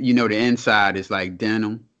it. The inside is like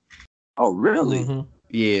denim. Oh, really? Mm-hmm.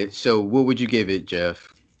 Yeah. So what would you give it,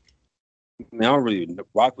 Jeff? Man, I don't really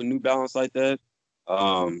rock with New Balance like that.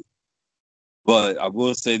 Um, but I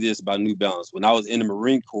will say this about New Balance: when I was in the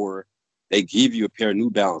Marine Corps, they give you a pair of New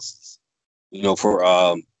Balances, for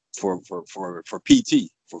PT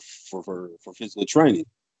for physical training,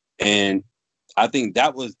 and I think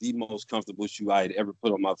that was the most comfortable shoe I had ever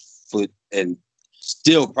put on my foot, and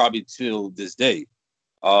still probably till this day.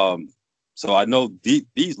 Um, so I know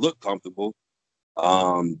these look comfortable.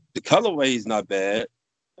 The colorway is not bad.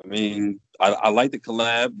 I mean, I like the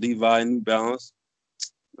collab Levi and New Balance.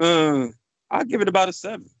 I'll give it about a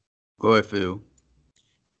 7. Go ahead, Phil.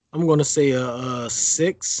 I'm gonna say a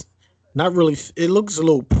 6. Not really. It looks a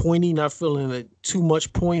little pointy. Not feeling it too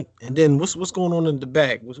much point. And then what's going on in the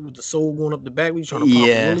back? What's with the sole going up the back? We trying to pop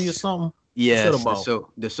a willie or something? What's that Yes. about?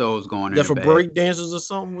 The soul's going Is in that the for back. break dancers or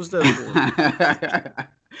something? What's that for?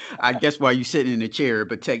 I guess while you sitting in the chair,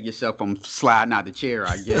 protect yourself from sliding out the chair.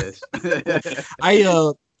 I guess.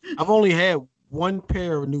 I've only had one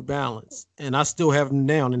pair of New Balance, and I still have them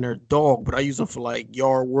down, and they're dog, but I use them for like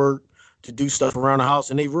yard work to do stuff around the house,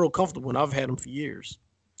 and they real comfortable. And I've had them for years.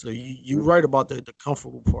 So you right about the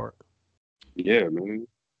comfortable part. Yeah, man.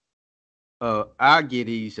 I'll get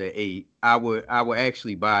these at 8. I would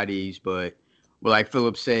actually buy these, but like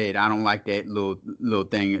Philip said, I don't like that little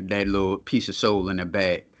thing, that little piece of sole in the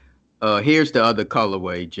back. Here's the other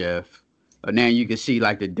colorway, Jeff. Now you can see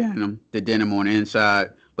like the denim on the inside.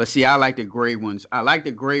 But see, I like the gray ones. I like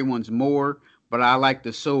the gray ones more, but I like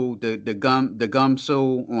the sole, the gum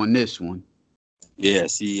sole on this one. Yeah,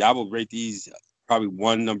 see, I would rate these probably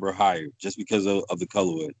one number higher just because of the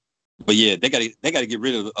colorway. But yeah, they gotta get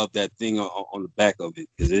rid of that thing on the back of it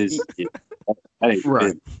because that ain't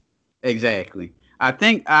Right. fit. Exactly. I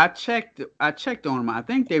think I checked on them. I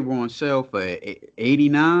think they were on sale for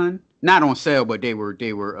 89. Not on sale, but they were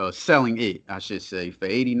selling it, I should say, for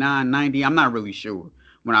 89.90. I'm not really sure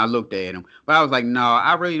when I looked at them. But I was like, no,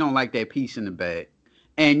 I really don't like that piece in the back.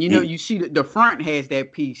 And Mm, you see the front has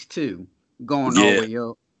that piece too, going all the yeah, way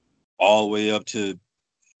up. all the way up to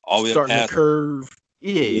all the way up Starting the past. curve.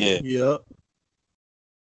 Yeah. Yeah, Yep.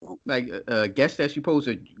 Like guess that's supposed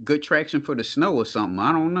to good traction for the snow or something.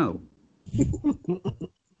 I don't know.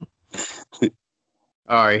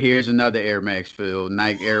 All right, here's another Air Max, Phil.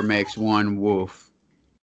 Nike Air Max One Wolf.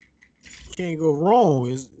 Can't go wrong.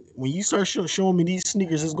 Is when you start showing me these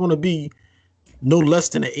sneakers, it's gonna be no less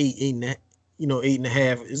than an 8, 8 and a,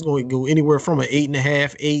 8.5. It's going to go anywhere from an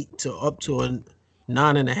 8.5, 8 to up to a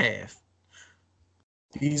 9.5.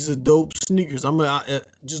 These are dope sneakers.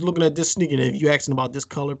 Just looking at this sneaker. If you asking about this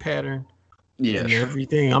color pattern and Yes.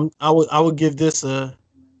 everything, I would give this a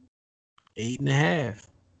 8.5.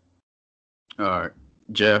 All right,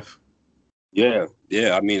 Jeff. yeah.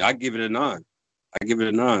 I mean, I give it a 9. I give it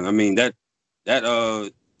a 9. I mean that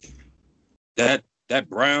that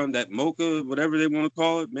brown, that mocha, whatever they want to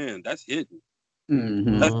call it, man, that's hidden.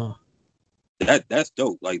 Mm-hmm. That, that's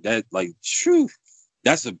dope. Like that, like, shoo,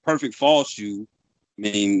 that's a perfect fall shoe. I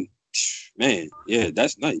mean, man, yeah,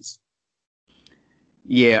 that's nice.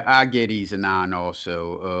 Yeah, I get these a 9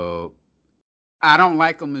 also. I don't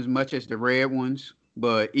like them as much as the red ones,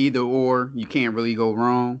 but either or, you can't really go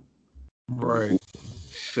wrong. Right.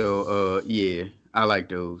 So, yeah, I like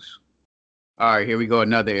those. All right, here we go.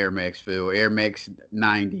 Another Air Max, Phil. Air Max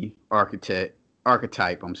 90 archetype.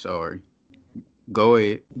 I'm sorry. Go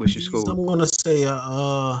ahead. What's your These score? I'm gonna say a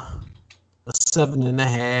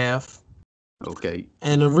 7.5. Okay.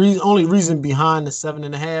 And the only reason behind the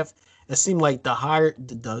 7.5, it seemed like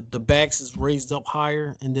the backs is raised up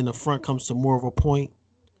higher, and then the front comes to more of a point.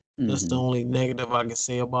 That's the Mm-hmm. only negative I can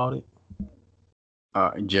say about it.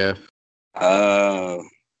 Jeff. Uh,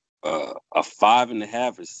 a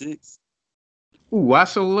 5.5 or 6. Ooh, why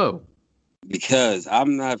so low? because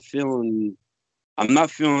I'm not feeling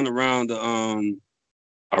around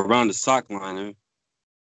the sock liner.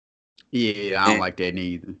 Yeah, I don't like that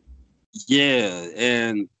neither. Yeah,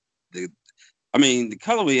 and the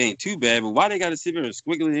colorway ain't too bad, but why they got to sit there and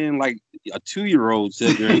squiggle it in like a 2-year-old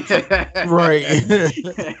sit there? Right.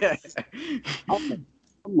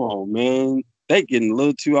 Come on, man. They getting a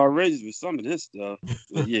little too outrageous with some of this stuff.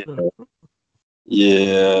 But yeah.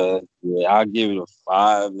 I'll give it a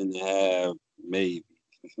 5.5, maybe.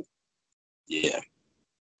 Yeah.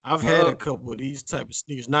 I've had a couple of these type of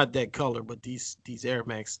sneakers, not that color, but these Air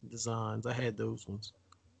Max designs. I had those ones.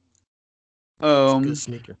 It's a good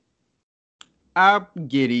sneaker. I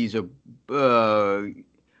give these I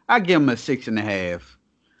give them a 6.5.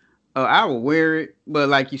 I will wear it, but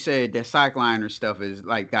like you said, that sock liner stuff is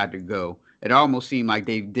like got to go. It almost seemed like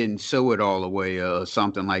they didn't sew it all the way or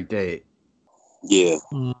something like that. Yeah.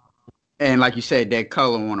 And like you said, that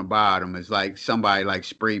color on the bottom is like somebody like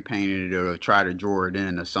spray painted it or try to draw it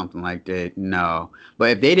in or something like that. No,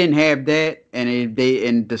 but if they didn't have that and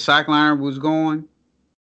the sock liner was gone,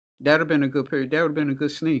 that'd have been a good pair. That would have been a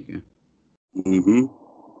good sneaker. Mm-hmm.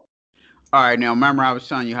 All right, now remember I was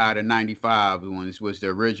telling you how the 95 ones was the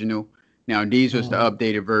original. Now these was the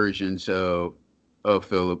updated versions of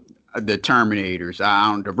Philip, the Terminators,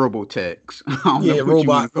 the Robotechs.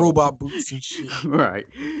 robot boots and shit. Right.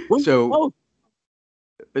 So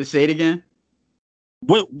say it again.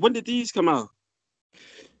 When did these come out?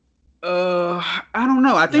 I don't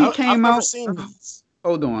know. I think it came out. I've never seen these.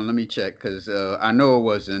 Hold on, let me check because I know it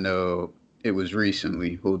wasn't. It was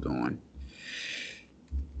recently. Hold on.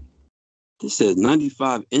 This says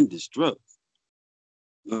 95 Indestruct.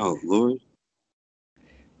 Oh Lord.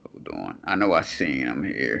 Hold on. I know I seen them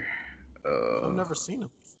here. I've never seen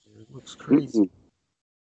them. It looks crazy.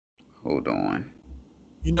 Hold on.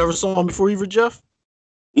 You never saw them before, either, Jeff?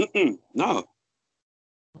 No.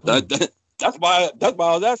 That's why I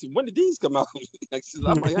was asking. When did these come out?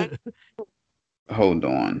 Hold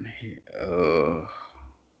on.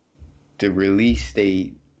 The release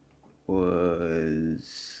date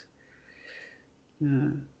was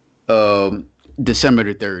December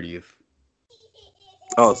the 30th.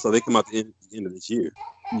 Oh, so they come out the end of this year.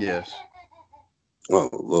 Yes. Oh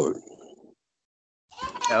Lord.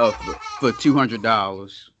 For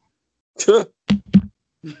 $200.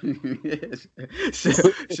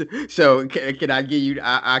 so can I give you?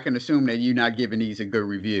 I can assume that you're not giving these a good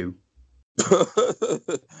review.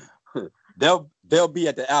 They'll be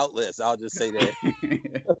at the outlets. I'll just say that.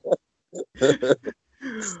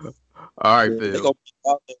 All right, Phil.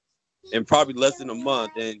 In probably less than a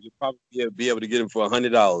month, and you'll probably be able to get them for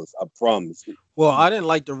 $100. I promise. Well, I didn't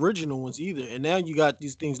like the original ones either, and now you got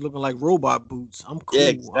these things looking like robot boots. I'm cool. Yeah,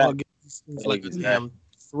 exactly. I'll get these things like a damn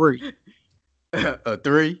 3. A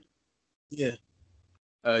 3? Yeah.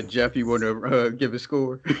 Jeff, you want to give a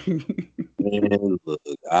score? Man, look,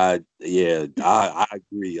 I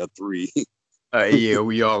agree. A 3. Yeah,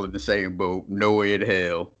 we all in the same boat. No way in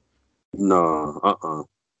hell. No.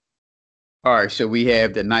 All right, so we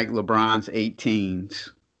have the Nike LeBron's 18s.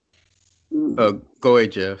 Go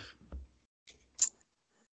ahead, Jeff.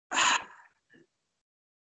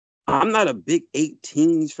 I'm not a big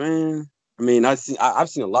 18s fan. I mean, I've seen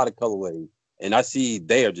a lot of colorways, and I see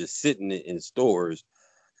they are just sitting in stores.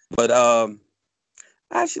 But I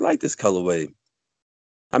actually like this colorway.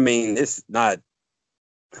 I mean, it's not.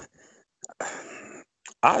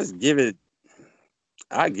 I give it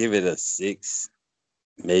a 6,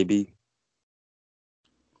 maybe.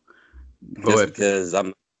 Just because I'm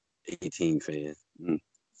an 18 fan.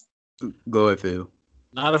 Go ahead, Phil.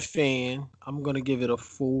 Not a fan. I'm gonna give it a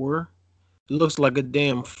 4. It looks like a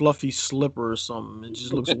damn fluffy slipper or something. It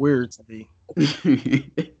just looks weird to me.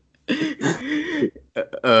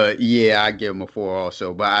 Yeah, I give them a 4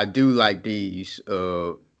 also, but I do like these.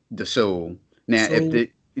 The sole. Now,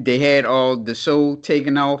 if they had all the sole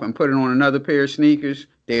taken off and put it on another pair of sneakers,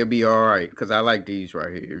 they'll be all right. Because I like these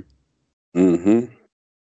right here. Mm-hmm.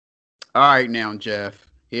 All right, now, Jeff.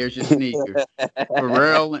 Here's your sneaker.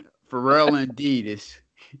 Pharrell and Adidas.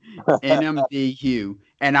 NMDQ.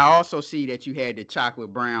 And I also see that you had the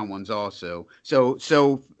chocolate brown ones also. So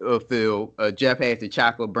Phil, Jeff has the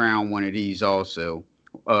chocolate brown one of these also.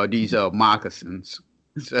 These are moccasins.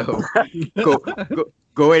 So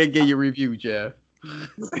go ahead and get your review, Jeff.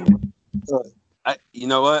 You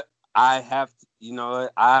know what? I have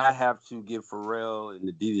to give Pharrell and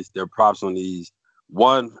Adidas their props on these.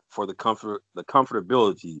 One, for the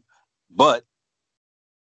comfortability, but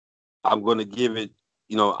I'm going to give it.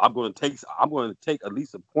 I'm going to take at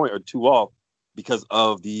least a point or 2 off because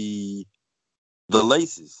of the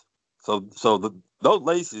laces. So those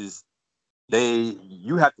laces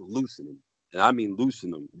you have to loosen them, and I mean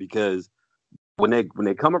loosen them, because when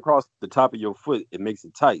they come across the top of your foot, it makes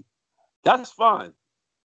it tight. That's fine.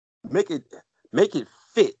 Make it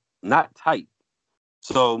fit, not tight.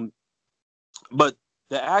 So, but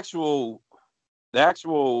the actual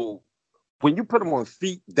when you put them on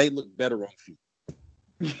feet, they look better on feet.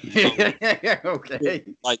 Okay.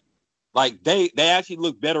 Like they actually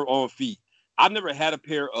look better on feet. I've never had a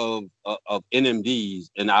pair of NMDs,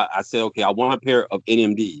 and I said, okay, I want a pair of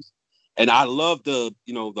NMDs, and I love the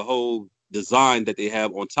whole design that they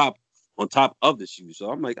have on top of the shoe.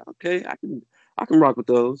 So I'm like, okay, I can rock with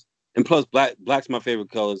those. And plus, black's my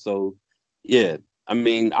favorite color. So yeah, I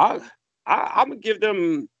mean, I'm gonna give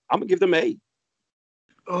them an 8.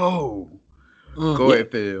 Oh, go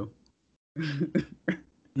ahead, Phil.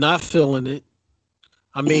 Not feeling it.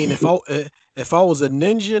 I mean, if I was a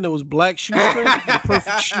ninja and it was black shoestring, the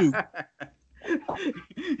perfect shoe.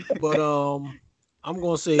 But I'm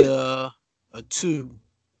gonna say a 2.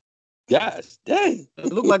 Gosh, dang!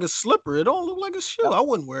 It looked like a slipper. It don't look like a shoe. I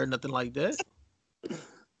wouldn't wear nothing like that.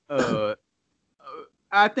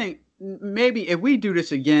 I think maybe if we do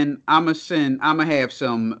this again, I'm gonna have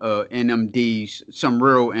some NMDs, some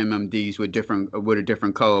real MMDs with a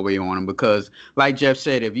different colorway on them, because like Jeff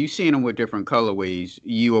said, if you've seen them with different colorways,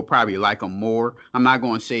 you will probably like them more. I'm not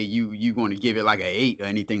going to say you going to give it like an 8 or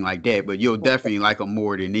anything like that, but you'll definitely like them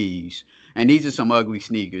more than these. And these are some ugly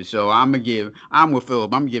sneakers, so I'm with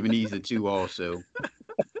Philip. I'm giving these a 2 also.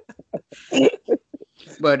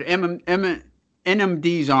 But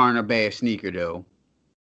NMDs aren't a bad sneaker though.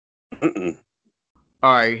 Mm-mm.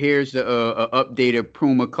 All right, here's the updated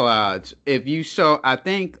Puma Clods. If you saw, I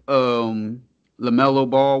think LaMelo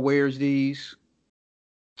Ball wears these.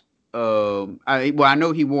 I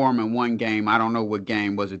know he wore them in one game. I don't know what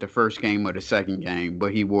game was it, the first game or the second game,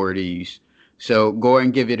 but he wore these. So go ahead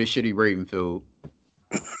and give it a shitty rating, Phil.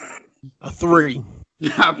 A 3.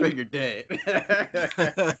 I figured that.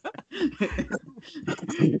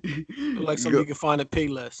 Like something you can find at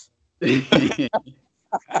Payless.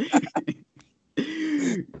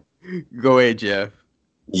 Go ahead, Jeff.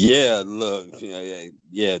 Yeah, look,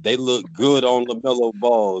 yeah, they look good on LaMelo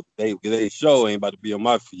Ball. They show ain't about to be on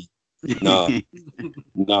my feet. Nah,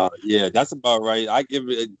 yeah, that's about right. I give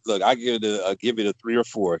it a 3 or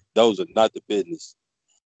 4. Those are not the business.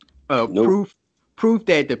 Nope. Proof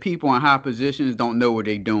that the people in high positions don't know what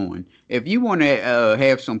they're doing. If you want to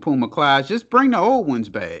have some Puma Clydes, just bring the old ones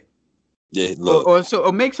back. Yeah, look.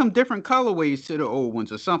 Or make some different colorways to the old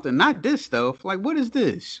ones or something. Not this stuff. Like, what is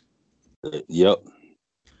this? Yep.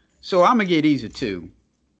 So I'm gonna get these a 2.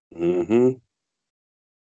 Mm-hmm.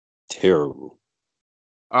 Terrible.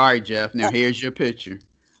 All right, Jeff. Now here's your picture.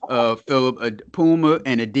 Philip, Puma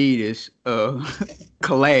and Adidas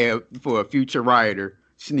collab for a Future Rider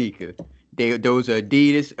sneaker. Those are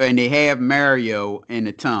Adidas, and they have Mario in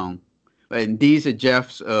the tongue. And these are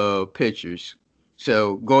Jeff's pictures.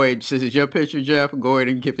 So go ahead. Since it's your picture, Jeff, go ahead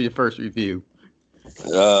and give it your first review.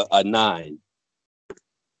 A 9.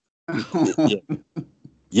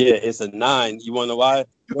 Yeah, it's a 9. You want to know why?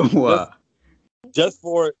 Why? Just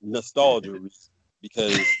for nostalgia,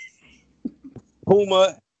 because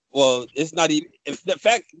Puma. Well, it's not even. In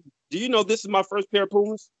fact, do you know this is my first pair of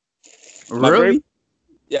Pumas? Really?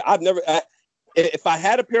 Yeah, I've never. If I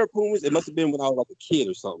had a pair of Pumas, it must have been when I was like a kid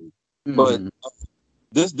or something. Mm-hmm. But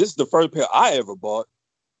this is the first pair I ever bought.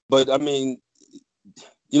 But I mean,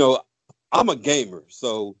 I'm a gamer,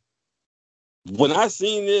 so when I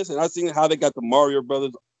seen this and I seen how they got the Mario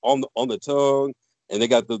Brothers on the tongue, and they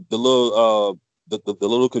got the little the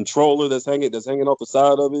little controller that's hanging off the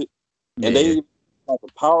side of it, and they got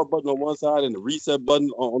the power button on one side and the reset button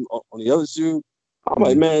on the other shoe. I'm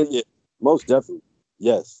like, man, yeah, most definitely,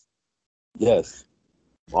 yes,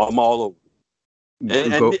 I'm all over.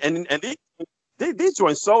 And these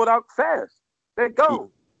joints sold out fast. They're gone.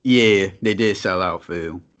 Yeah, they did sell out,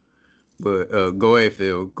 Phil. But go ahead,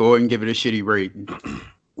 Phil. Go ahead and give it a shitty rating.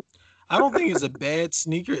 I don't think it's a bad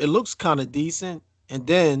sneaker. It looks kind of decent. And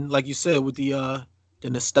then, like you said, with the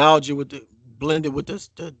nostalgia, with the blended with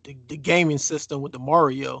the gaming system with the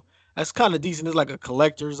Mario, that's kind of decent. It's like a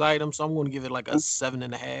collector's item, so I'm going to give it like a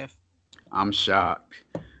 7.5. I'm shocked.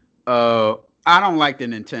 I don't like the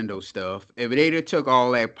Nintendo stuff. If they took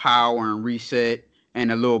all that power and reset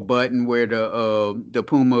and a little button where the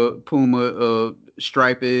Puma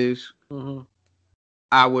stripe is,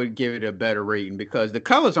 I would give it a better rating, because the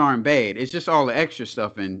colors aren't bad. It's just all the extra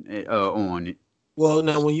stuff on it. Well,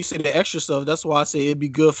 now when you say the extra stuff, that's why I say it'd be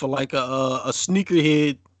good for like a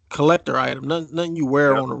sneakerhead collector item. Nothing you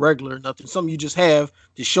wear on a regular, nothing. Something you just have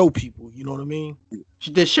to show people. You know what I mean?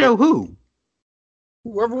 To show who?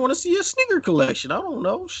 Whoever want to see a sneaker collection, I don't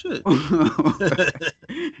know. Shit.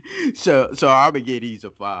 so I'm gonna get these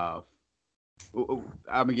a 5. I'm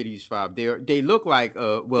gonna get these 5. They look like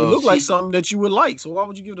It well, looked like see, something that you would like. So why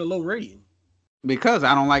would you give it a low rating? because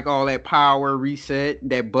I don't like all that power reset,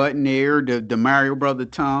 that button there, the Mario Brother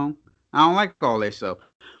tongue. I don't like all that stuff.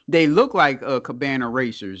 They look like Cabana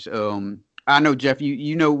racers. I know Jeff.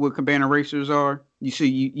 You know what Cabana racers are. You see,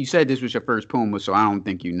 you said this was your first Puma, so I don't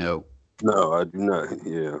think you know. No, I do not.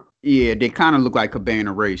 Yeah. Yeah, they kind of look like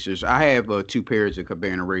Cabana racers. I have 2 pairs of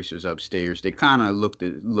Cabana racers upstairs. They kind of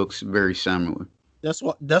looks very similar.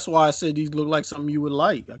 That's why I said these look like something you would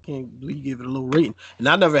like. I can't believe you gave it a low rating. And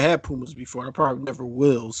I never had Pumas before. I probably never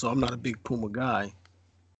will. So I'm not a big Puma guy.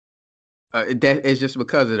 That is just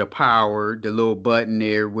because of the power, the little button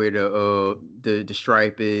there where the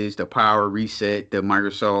stripe is, the power reset, the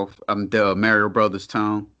Microsoft, the Mario Brothers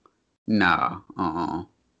tone. Nah,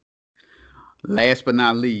 Last but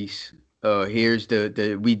not least, here's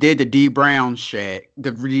the we did the D Brown Shaq,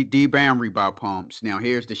 D Brown Reebok pumps. Now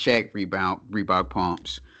here's the Shaq Reebok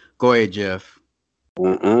pumps. Go ahead, Jeff.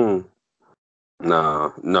 No. You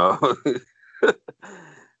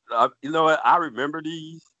know what? I remember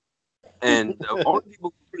these, and the only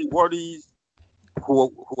people who really wore these,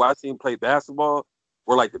 who I seen play basketball,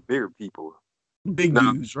 were like the bigger people. Big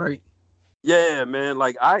dudes, right? Yeah, man.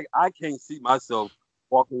 Like I can't see myself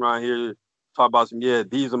walking around here talking about some. Yeah,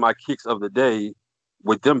 these are my kicks of the day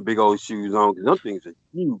with them big old shoes on. Cause them things are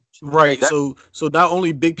huge. Right. So not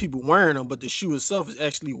only big people wearing them, but the shoe itself is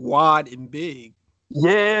actually wide and big.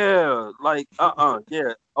 Yeah, like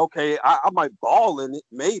yeah. Okay, I might ball in it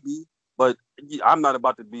maybe, but I'm not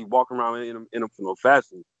about to be walking around in them for no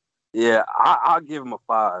fashion. Yeah, I'll give them a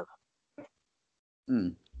 5.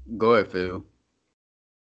 Go ahead, Phil.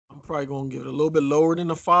 I'm probably gonna give it a little bit lower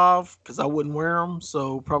than a 5 because I wouldn't wear them.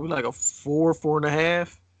 So probably like a 4,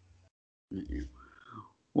 4.5.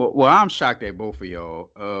 Well, I'm shocked at both of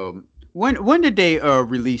y'all. When did they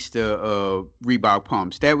release the Reebok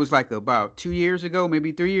pumps? That was like about 2 years ago,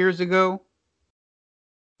 maybe 3 years ago.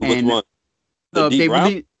 Which one? The D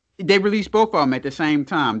Brown? They released both of them at the same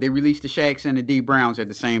time. They released the Shaqs and the D Browns at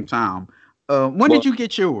the same time. When did you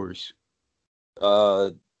get yours?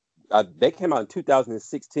 They came out in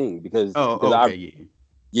 2016 because okay,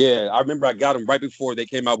 I remember I got them right before they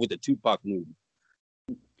came out with the Tupac movie.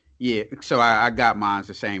 Yeah, so I got mine at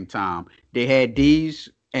the same time. They had these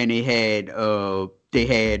and they had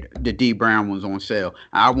the D Brown ones on sale.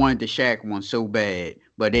 I wanted the Shaq one so bad,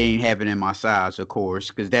 but they ain't have it in my size, of course,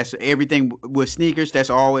 because that's everything with sneakers. That's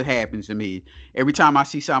all it happens to me. Every time I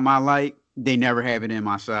see something I like, they never have it in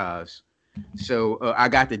my size. So I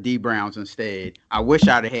got the D Browns instead. I wish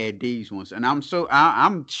I'd have had these ones, and I'm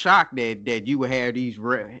shocked that you would have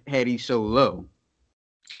had these so low.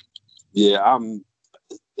 Yeah,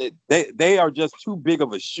 they are just too big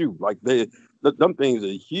of a shoe. Like them things are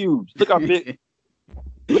huge. Look how big,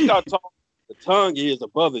 look how tall the tongue is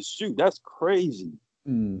above the shoe. That's crazy.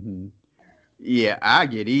 Mm-hmm. Yeah, I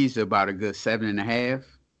get these about a good 7.5.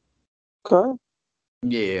 Okay.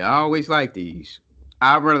 Yeah, I always like these.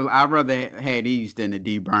 I'd rather have these than the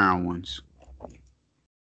D Brown ones.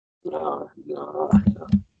 No.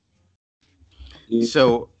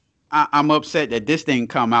 So I'm upset that this didn't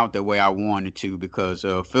come out the way I wanted to because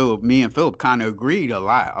me and Philip kind of agreed a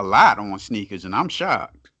lot on sneakers, and I'm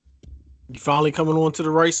shocked. You finally coming on to the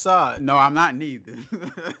right side. No, I'm not neither.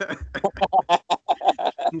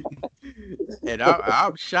 And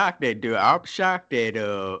I'm shocked that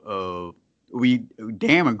we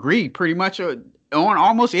damn agreed pretty much on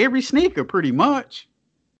almost every sneaker, pretty much.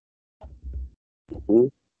 Mm-hmm.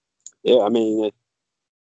 Yeah, I mean,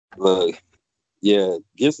 look, yeah,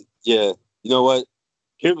 you know what?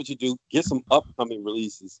 Here's what you do: get some upcoming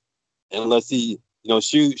releases, and let's see,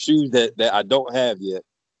 shoes that I don't have yet.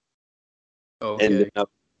 Okay. And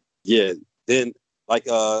then like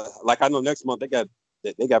I know next month they got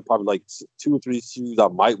probably like 2 or 3 shoes I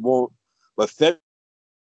might want, but February,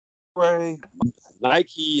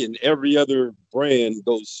 Nike and every other brand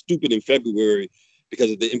goes stupid in February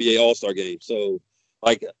because of the NBA All-Star game. So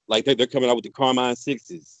like they're coming out with the Carmine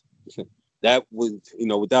 6s. That was,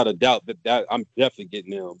 without a doubt that I'm definitely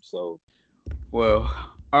getting them. So, well,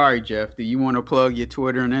 all right, Jeff. Do you want to plug your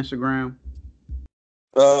Twitter and Instagram?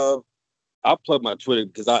 I'll plug my Twitter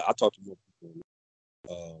because I talk to more people.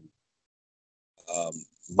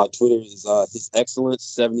 My Twitter is His Excellence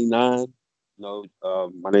 79.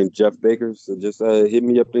 My name's Jeff Baker. So just hit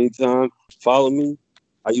me up anytime. Follow me.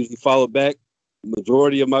 I usually follow back.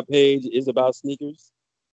 Majority of my page is about sneakers.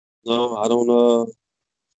 I don't.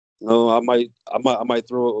 I might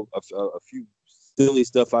throw a few silly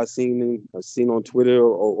stuff I've seen on Twitter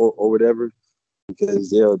or whatever, because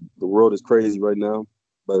the world is crazy right now.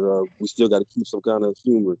 But we still got to keep some kind of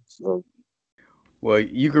humor. So. Well,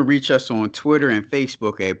 you can reach us on Twitter and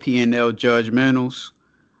Facebook at PNL Judgementals,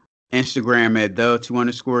 Instagram at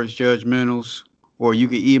 _Judgementals, or you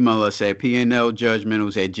can email us at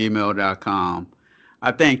pnljudgementals@gmail.com.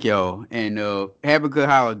 I thank y'all, and have a good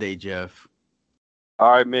holiday, Jeff.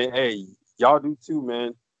 All right, man. Hey, y'all do too,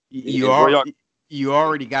 man. You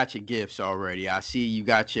already got your gifts already. I see you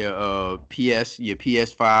got your your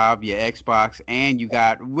PS5, your Xbox, and you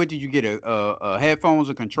got, what did you get? A headphones,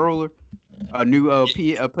 a controller, a new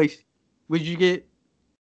place. What did you get?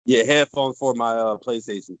 Yeah, headphones for my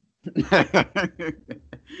PlayStation.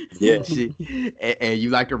 Yeah. See, and you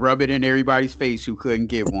like to rub it in everybody's face who couldn't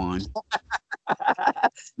get one.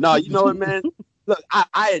 No, you know what, man? Look,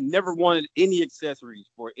 I had never wanted any accessories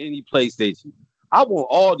for any PlayStation. I want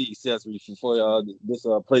all the accessories for this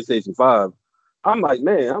PlayStation 5. I'm like,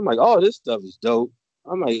 oh, this stuff is dope.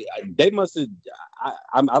 I'm like, they must have.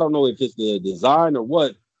 I don't know if it's the design or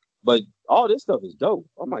what, but all this stuff is dope.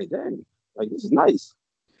 I'm like, dang, like this is nice.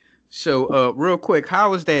 So, real quick,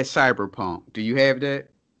 how is that Cyberpunk? Do you have that?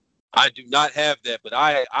 I do not have that, but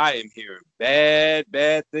I am hearing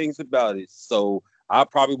bad things about it. So I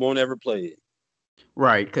probably won't ever play it.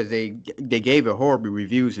 Right, because they gave it horrible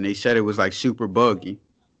reviews and they said it was like super buggy.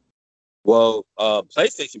 Well,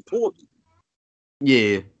 PlayStation pulled it.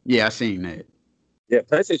 Yeah, I seen that. Yeah,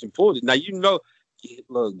 PlayStation pulled it. Now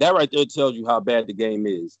look, that right there tells you how bad the game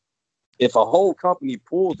is. If a whole company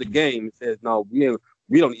pulls the game and says, "No, we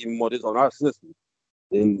don't even want this on our system,"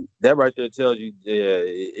 then that right there tells you,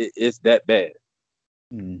 it's that bad.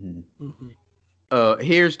 Mm-hmm. Mm-hmm.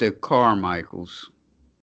 Here's the Carmichaels.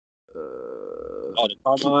 The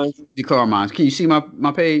Carmines? The Carmines. Can you see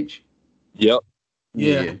my page? Yep.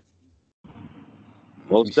 Yeah.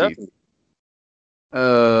 Most definitely.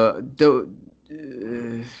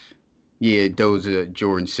 Yeah, those are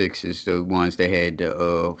Jordan 6s, the ones that had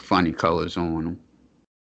the funny colors on them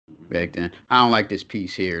back then. I don't like this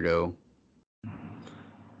piece here though.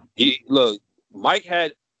 Look, Mike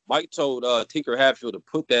told Tinker Hatfield to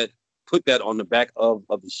put that on the back of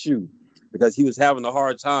the shoe, because he was having a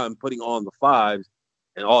hard time putting on the 5s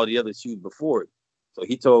and all the other shoes before it. So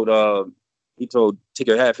he told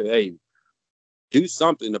Tinker Hatfield, hey, do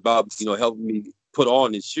something about helping me put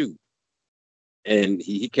on this shoe. And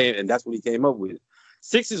he came, and that's what he came up with.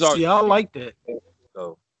 6s are. See, I like that.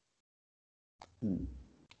 So.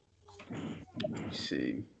 Let's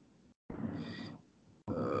see.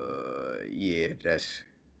 Yeah, that's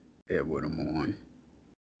what I'm on.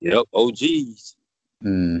 Yep, OGs.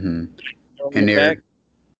 Mm-hmm.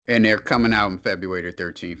 And they're coming out on February the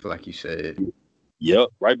 13th, like you said. Yep,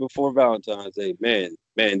 right before Valentine's Day. Man,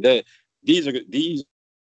 these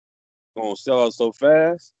gonna sell out so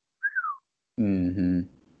fast. Mm-hmm.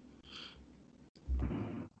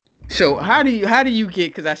 So how do you get?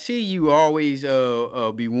 Because I see you always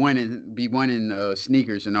be wanting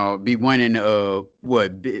sneakers and all, be wanting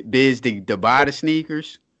Biz to buy the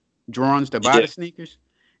sneakers, drawings to buy the sneakers.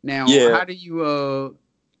 Now, how do you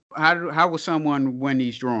how will someone win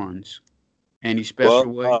these drawings? Any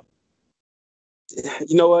special way?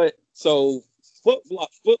 You know what? So Foot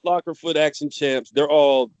Locker, Foot Action Champs, they're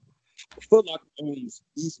all Foot Locker owns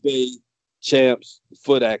East Bay Champs,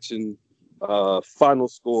 Foot Action, Final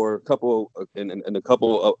Score, a couple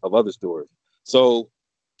of other stores. So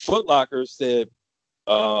Foot Locker said,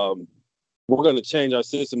 we're going to change our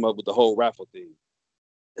system up with the whole raffle thing.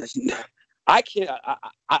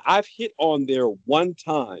 I've hit on there one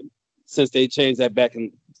time since they changed that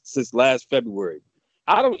since last February.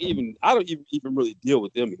 I don't even really deal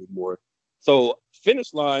with them anymore. So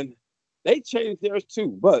Finish Line, they changed theirs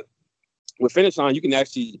too, but with Finish Line, you can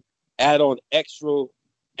actually add on extra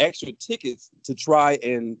tickets to try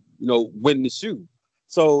and win the shoe.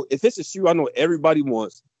 So if it's a shoe I know everybody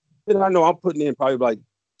wants, then I know I'm putting in probably like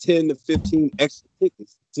 10 to 15 extra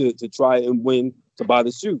tickets to try and win to buy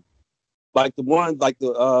the shoe. Like the one, like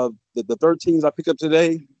the 13s I picked up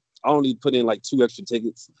today, I only put in like 2 extra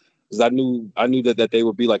tickets because I knew that they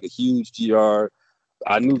would be like a huge GR.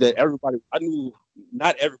 I knew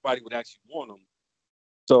not everybody would actually want them.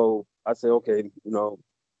 So I said, okay,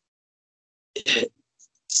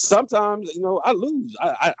 sometimes, I lose.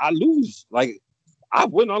 I lose. Like, I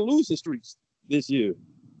went on losing streaks this year.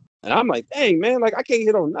 And I'm like, dang, man, like, I can't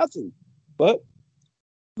hit on nothing. But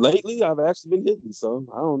lately, I've actually been hitting, so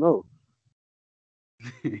I don't know.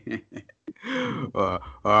 All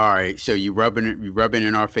right. So you rubbing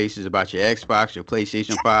in our faces about your Xbox, your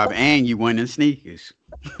PlayStation 5, and you winning sneakers.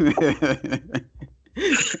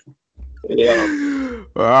 Yeah.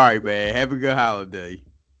 All right, man. Have a good holiday.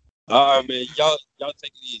 All right, man. Y'all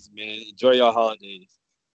take it easy, man. Enjoy your holidays.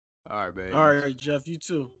 All right, man. All right, Jeff, you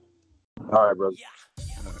too. All right, brother.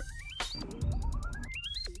 All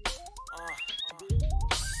right.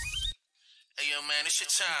 Hey, yo, man, it's your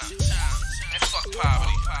time. Man, fuck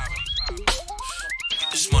poverty.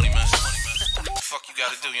 Get this money, man. What the fuck you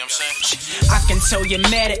gotta do, you know what I'm saying? I can tell you're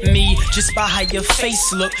mad at me just by how your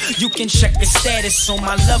face look. You can check the status on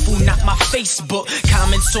my level, not my Facebook.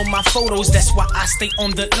 Comments on my photos, that's why I stay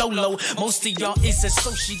on the low. Most of y'all is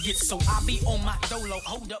associates, so I be on my dolo.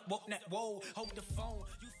 Hold up, whoa, hold the phone.